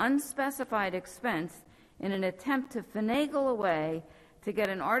at an unspecified expense in an attempt to finagle a way to get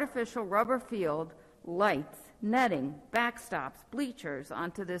an artificial rubber field, lights, netting, backstops, bleachers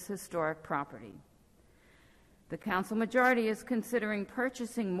onto this historic property. The council majority is considering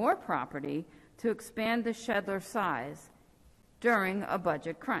purchasing more property to expand the Shedler size during a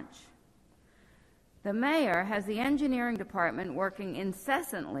budget crunch. The mayor has the engineering department working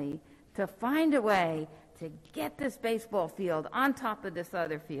incessantly to find a way to get this baseball field on top of this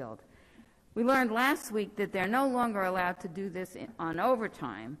other field. We learned last week that they're no longer allowed to do this on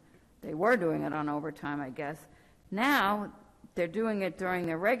overtime. They were doing it on overtime, I guess. Now they're doing it during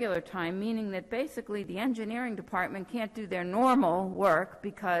their regular time, meaning that basically the engineering department can't do their normal work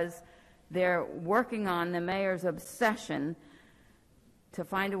because they're working on the mayor's obsession to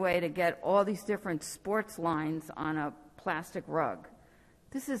find a way to get all these different sports lines on a plastic rug.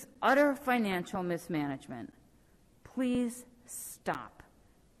 This is utter financial mismanagement. Please stop.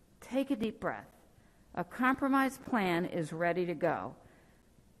 Take a deep breath. A compromise plan is ready to go.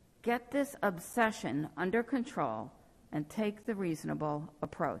 Get this obsession under control and take the reasonable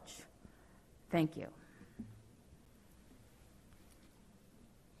approach. Thank you.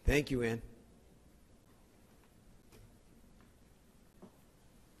 Thank you, Ann.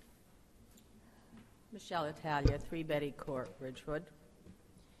 Michelle Italia, 3 Betty Court, Ridgewood.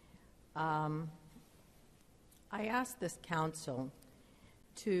 I asked this council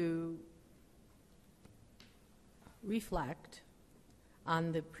to reflect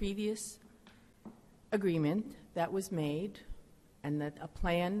on the previous agreement that was made and that a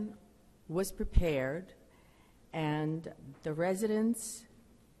plan was prepared and the residents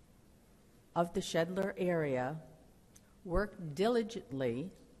of the Shedler area worked diligently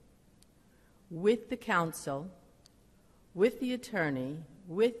with the council, with the attorney,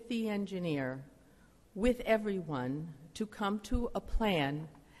 with the engineer, with everyone to come to a plan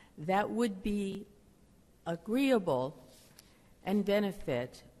that would be agreeable and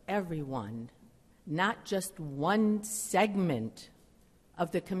benefit everyone, not just one segment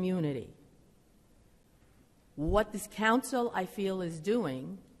of the community. What this council, I feel, is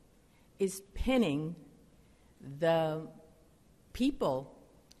doing is pinning the people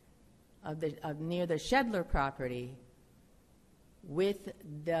near the Shedler property with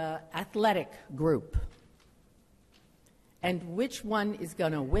the athletic group, and which one is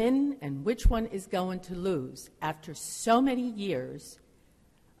going to win and which one is going to lose after so many years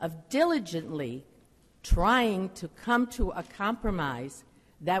of diligently trying to come to a compromise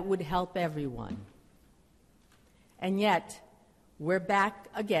that would help everyone. And yet, we're back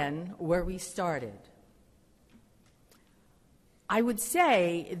again where we started. I would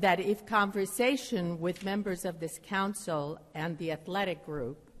say that if conversation with members of this council and the athletic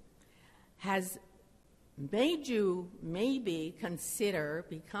group has made you maybe consider,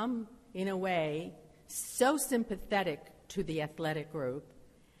 become in a way so sympathetic to the athletic group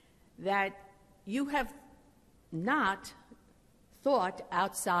that you have not thought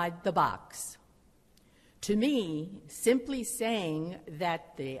outside the box. To me, simply saying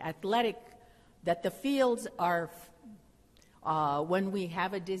that the fields are, when we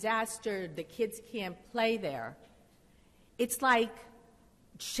have a disaster, the kids can't play there, it's like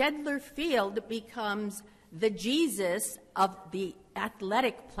Shedler Field becomes the Jesus of the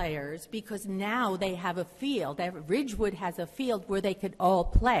athletic players because now they have a field. Ridgewood has a field where they could all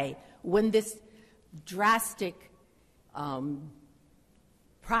play. When this drastic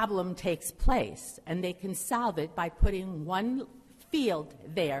problem takes place, and they can solve it by putting one field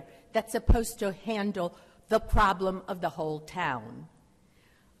there that's supposed to handle the problem of the whole town.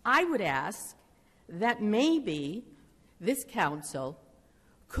 I would ask that maybe this council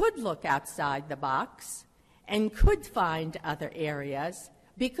could look outside the box and could find other areas,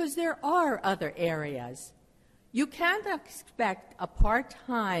 because there are other areas. You can't expect a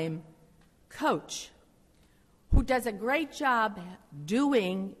part-time coach who does a great job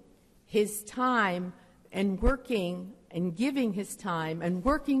doing his time and working and giving his time and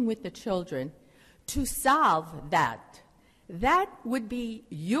working with the children to solve that. That would be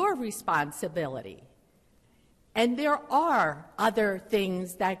your responsibility. And there are other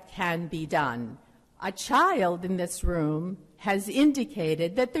things that can be done. A child in this room has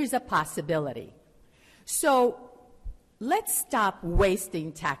indicated that there's a possibility. So let's stop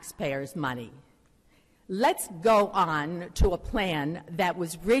wasting taxpayers' money. Let's go on to a plan that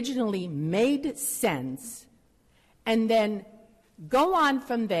was originally made sense, and then go on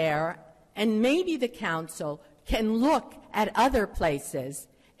from there, and maybe the council can look at other places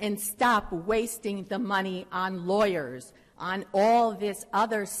and stop wasting the money on lawyers, on all this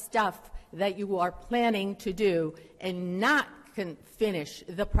other stuff that you are planning to do, and not finish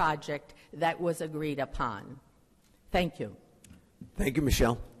the project that was agreed upon. Thank you. Thank you,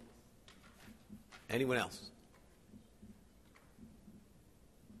 Michelle. Anyone else?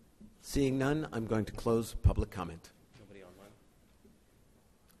 Seeing none, I'm going to close public comment. Nobody online?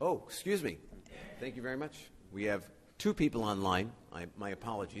 Oh, excuse me. Thank you very much. We have 2 people online. My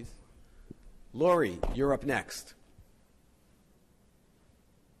apologies. Lori, you're up next.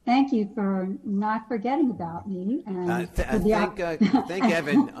 thank you for not forgetting about me. And thank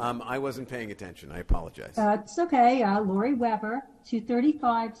Evan. I wasn't paying attention. I apologize. It's okay. Lori Weber,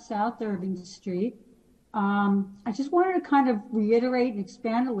 235 South Irving Street. I just wanted to kind of reiterate and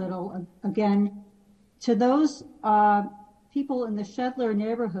expand a little again to those people in the Shedler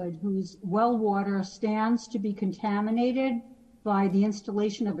neighborhood whose well water stands to be contaminated by the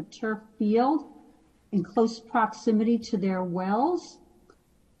installation of a turf field in close proximity to their wells.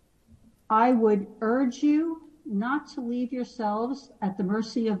 I would urge you not to leave yourselves at the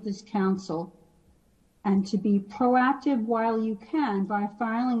mercy of this council and to be proactive while you can by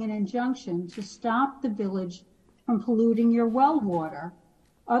filing an injunction to stop the village from polluting your well water.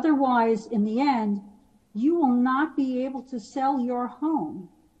 Otherwise, in the end, you will not be able to sell your home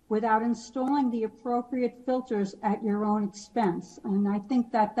without installing the appropriate filters at your own expense. And I think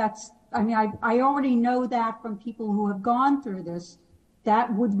I already know that from people who have gone through this,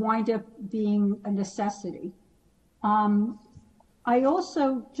 that would wind up being a necessity. I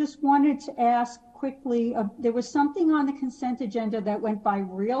also just wanted to ask quickly, there was something on the consent agenda that went by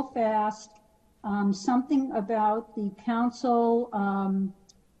real fast, something about the council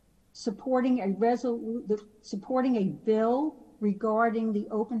supporting a bill regarding the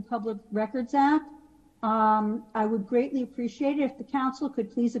Open Public Records Act. I would greatly appreciate it if the council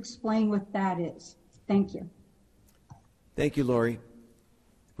could please explain what that is. Thank you. Thank you, Lori.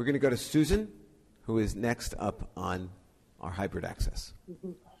 We're going to go to Susan, who is next up on our hybrid access.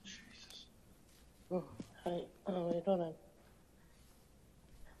 Oh, hi. Wait, hold on.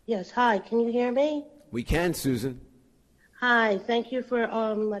 Yes, hi. Can you hear me? We can, Susan. Hi. Thank you for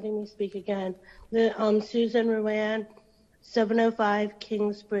letting me speak again. Susan Ruan, 705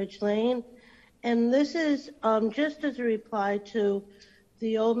 Kingsbridge Lane. And this is just as a reply to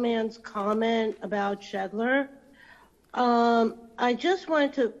the old man's comment about Shedler. I just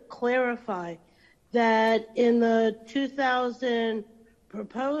wanted to clarify that in the 2000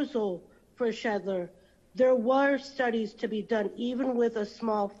 proposal for Shedler, there were studies to be done, even with a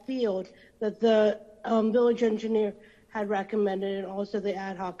small field that the village engineer had recommended, and also the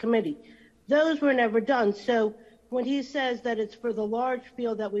ad hoc committee. Those were never done. So when he says that it's for the large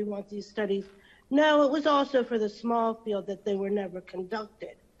field that we want these studies, no, it was also for the small field that they were never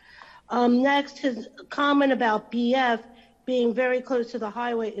conducted. Next, his comment about BF being very close to the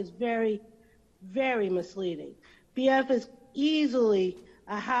highway is very, very misleading. BF is easily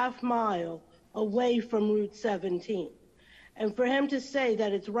a half mile away from Route 17. And for him to say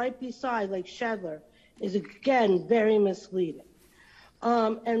that it's right beside Lake Shedler is, again, very misleading.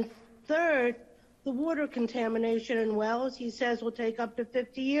 And third, the water contamination in wells, he says, will take up to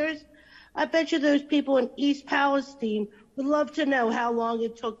 50 years. I bet you those people in East Palestine would love to know how long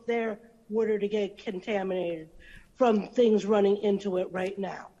it took their water to get contaminated from things running into it right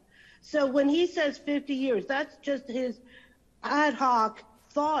now. So when he says 50 years, that's just his ad hoc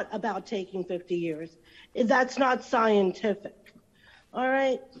thought about taking 50 years. That's not scientific. All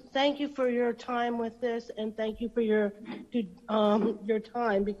right. Thank you for your time with this, and thank you for your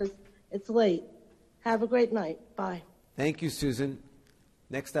time, because it's late. Have a great night. Bye. Thank you, Susan.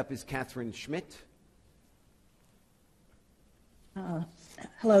 Next up is Catherine Schmidt.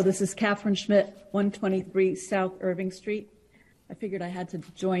 Hello, this is Catherine Schmidt, 123 South Irving Street. I figured I had to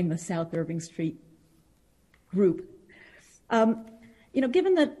join the South Irving Street group.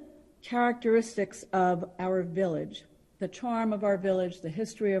 Given the characteristics of our village, the charm of our village, the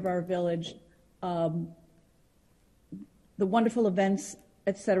history of our village, the wonderful events,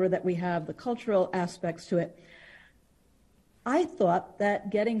 et cetera, that we have, the cultural aspects to it, I thought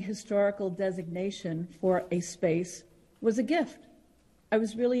that getting historical designation for a space was a gift. I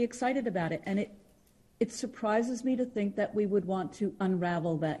was really excited about it, and it surprises me to think that we would want to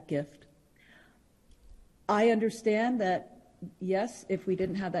unravel that gift. I understand that, yes, if we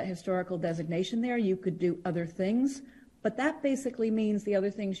didn't have that historical designation there, you could do other things, but that basically means the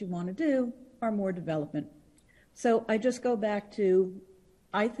other things you want to do are more development. So I just go back to,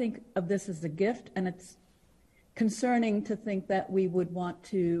 I think of this as a gift, and it's concerning to think that we would want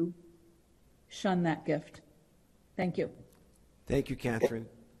to shun that gift. Thank you. Thank you, Catherine.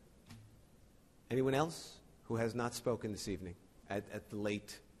 Anyone else who has not spoken this evening at the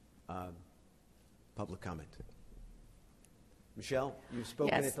late public comment? Michelle, you've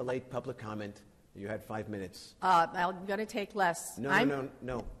spoken Yes. at the late public comment. You had 5 minutes. I'm going to take less.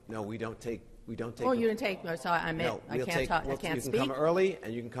 No, we don't take. Oh, you didn't take, so I meant, No, I we'll can't take, talk, I we'll- can't you speak. can come early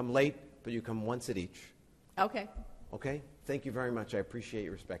and you can come late, but you come once at each. Okay. Okay? Thank you very much. I appreciate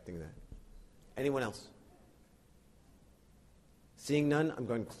you respecting that. Anyone else? Seeing none, I'm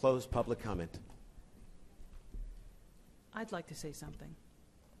going to close public comment. I'd like to say something.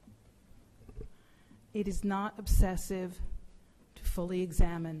 It is not obsessive to fully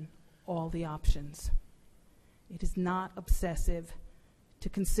examine all the options. It is not obsessive to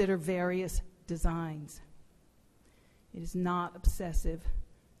consider various designs. It is not obsessive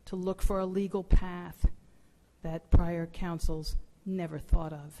to look for a legal path that prior councils never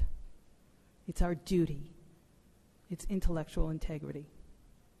thought of. It's our duty. It's intellectual integrity.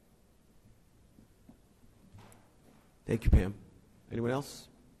 Thank you, Pam. Anyone else?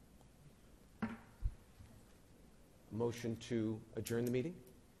 A motion to adjourn the meeting?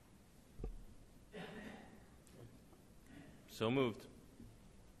 So moved.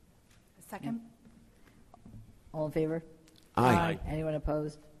 Second. All in favor? Aye. Anyone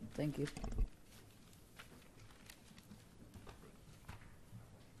opposed? Thank you.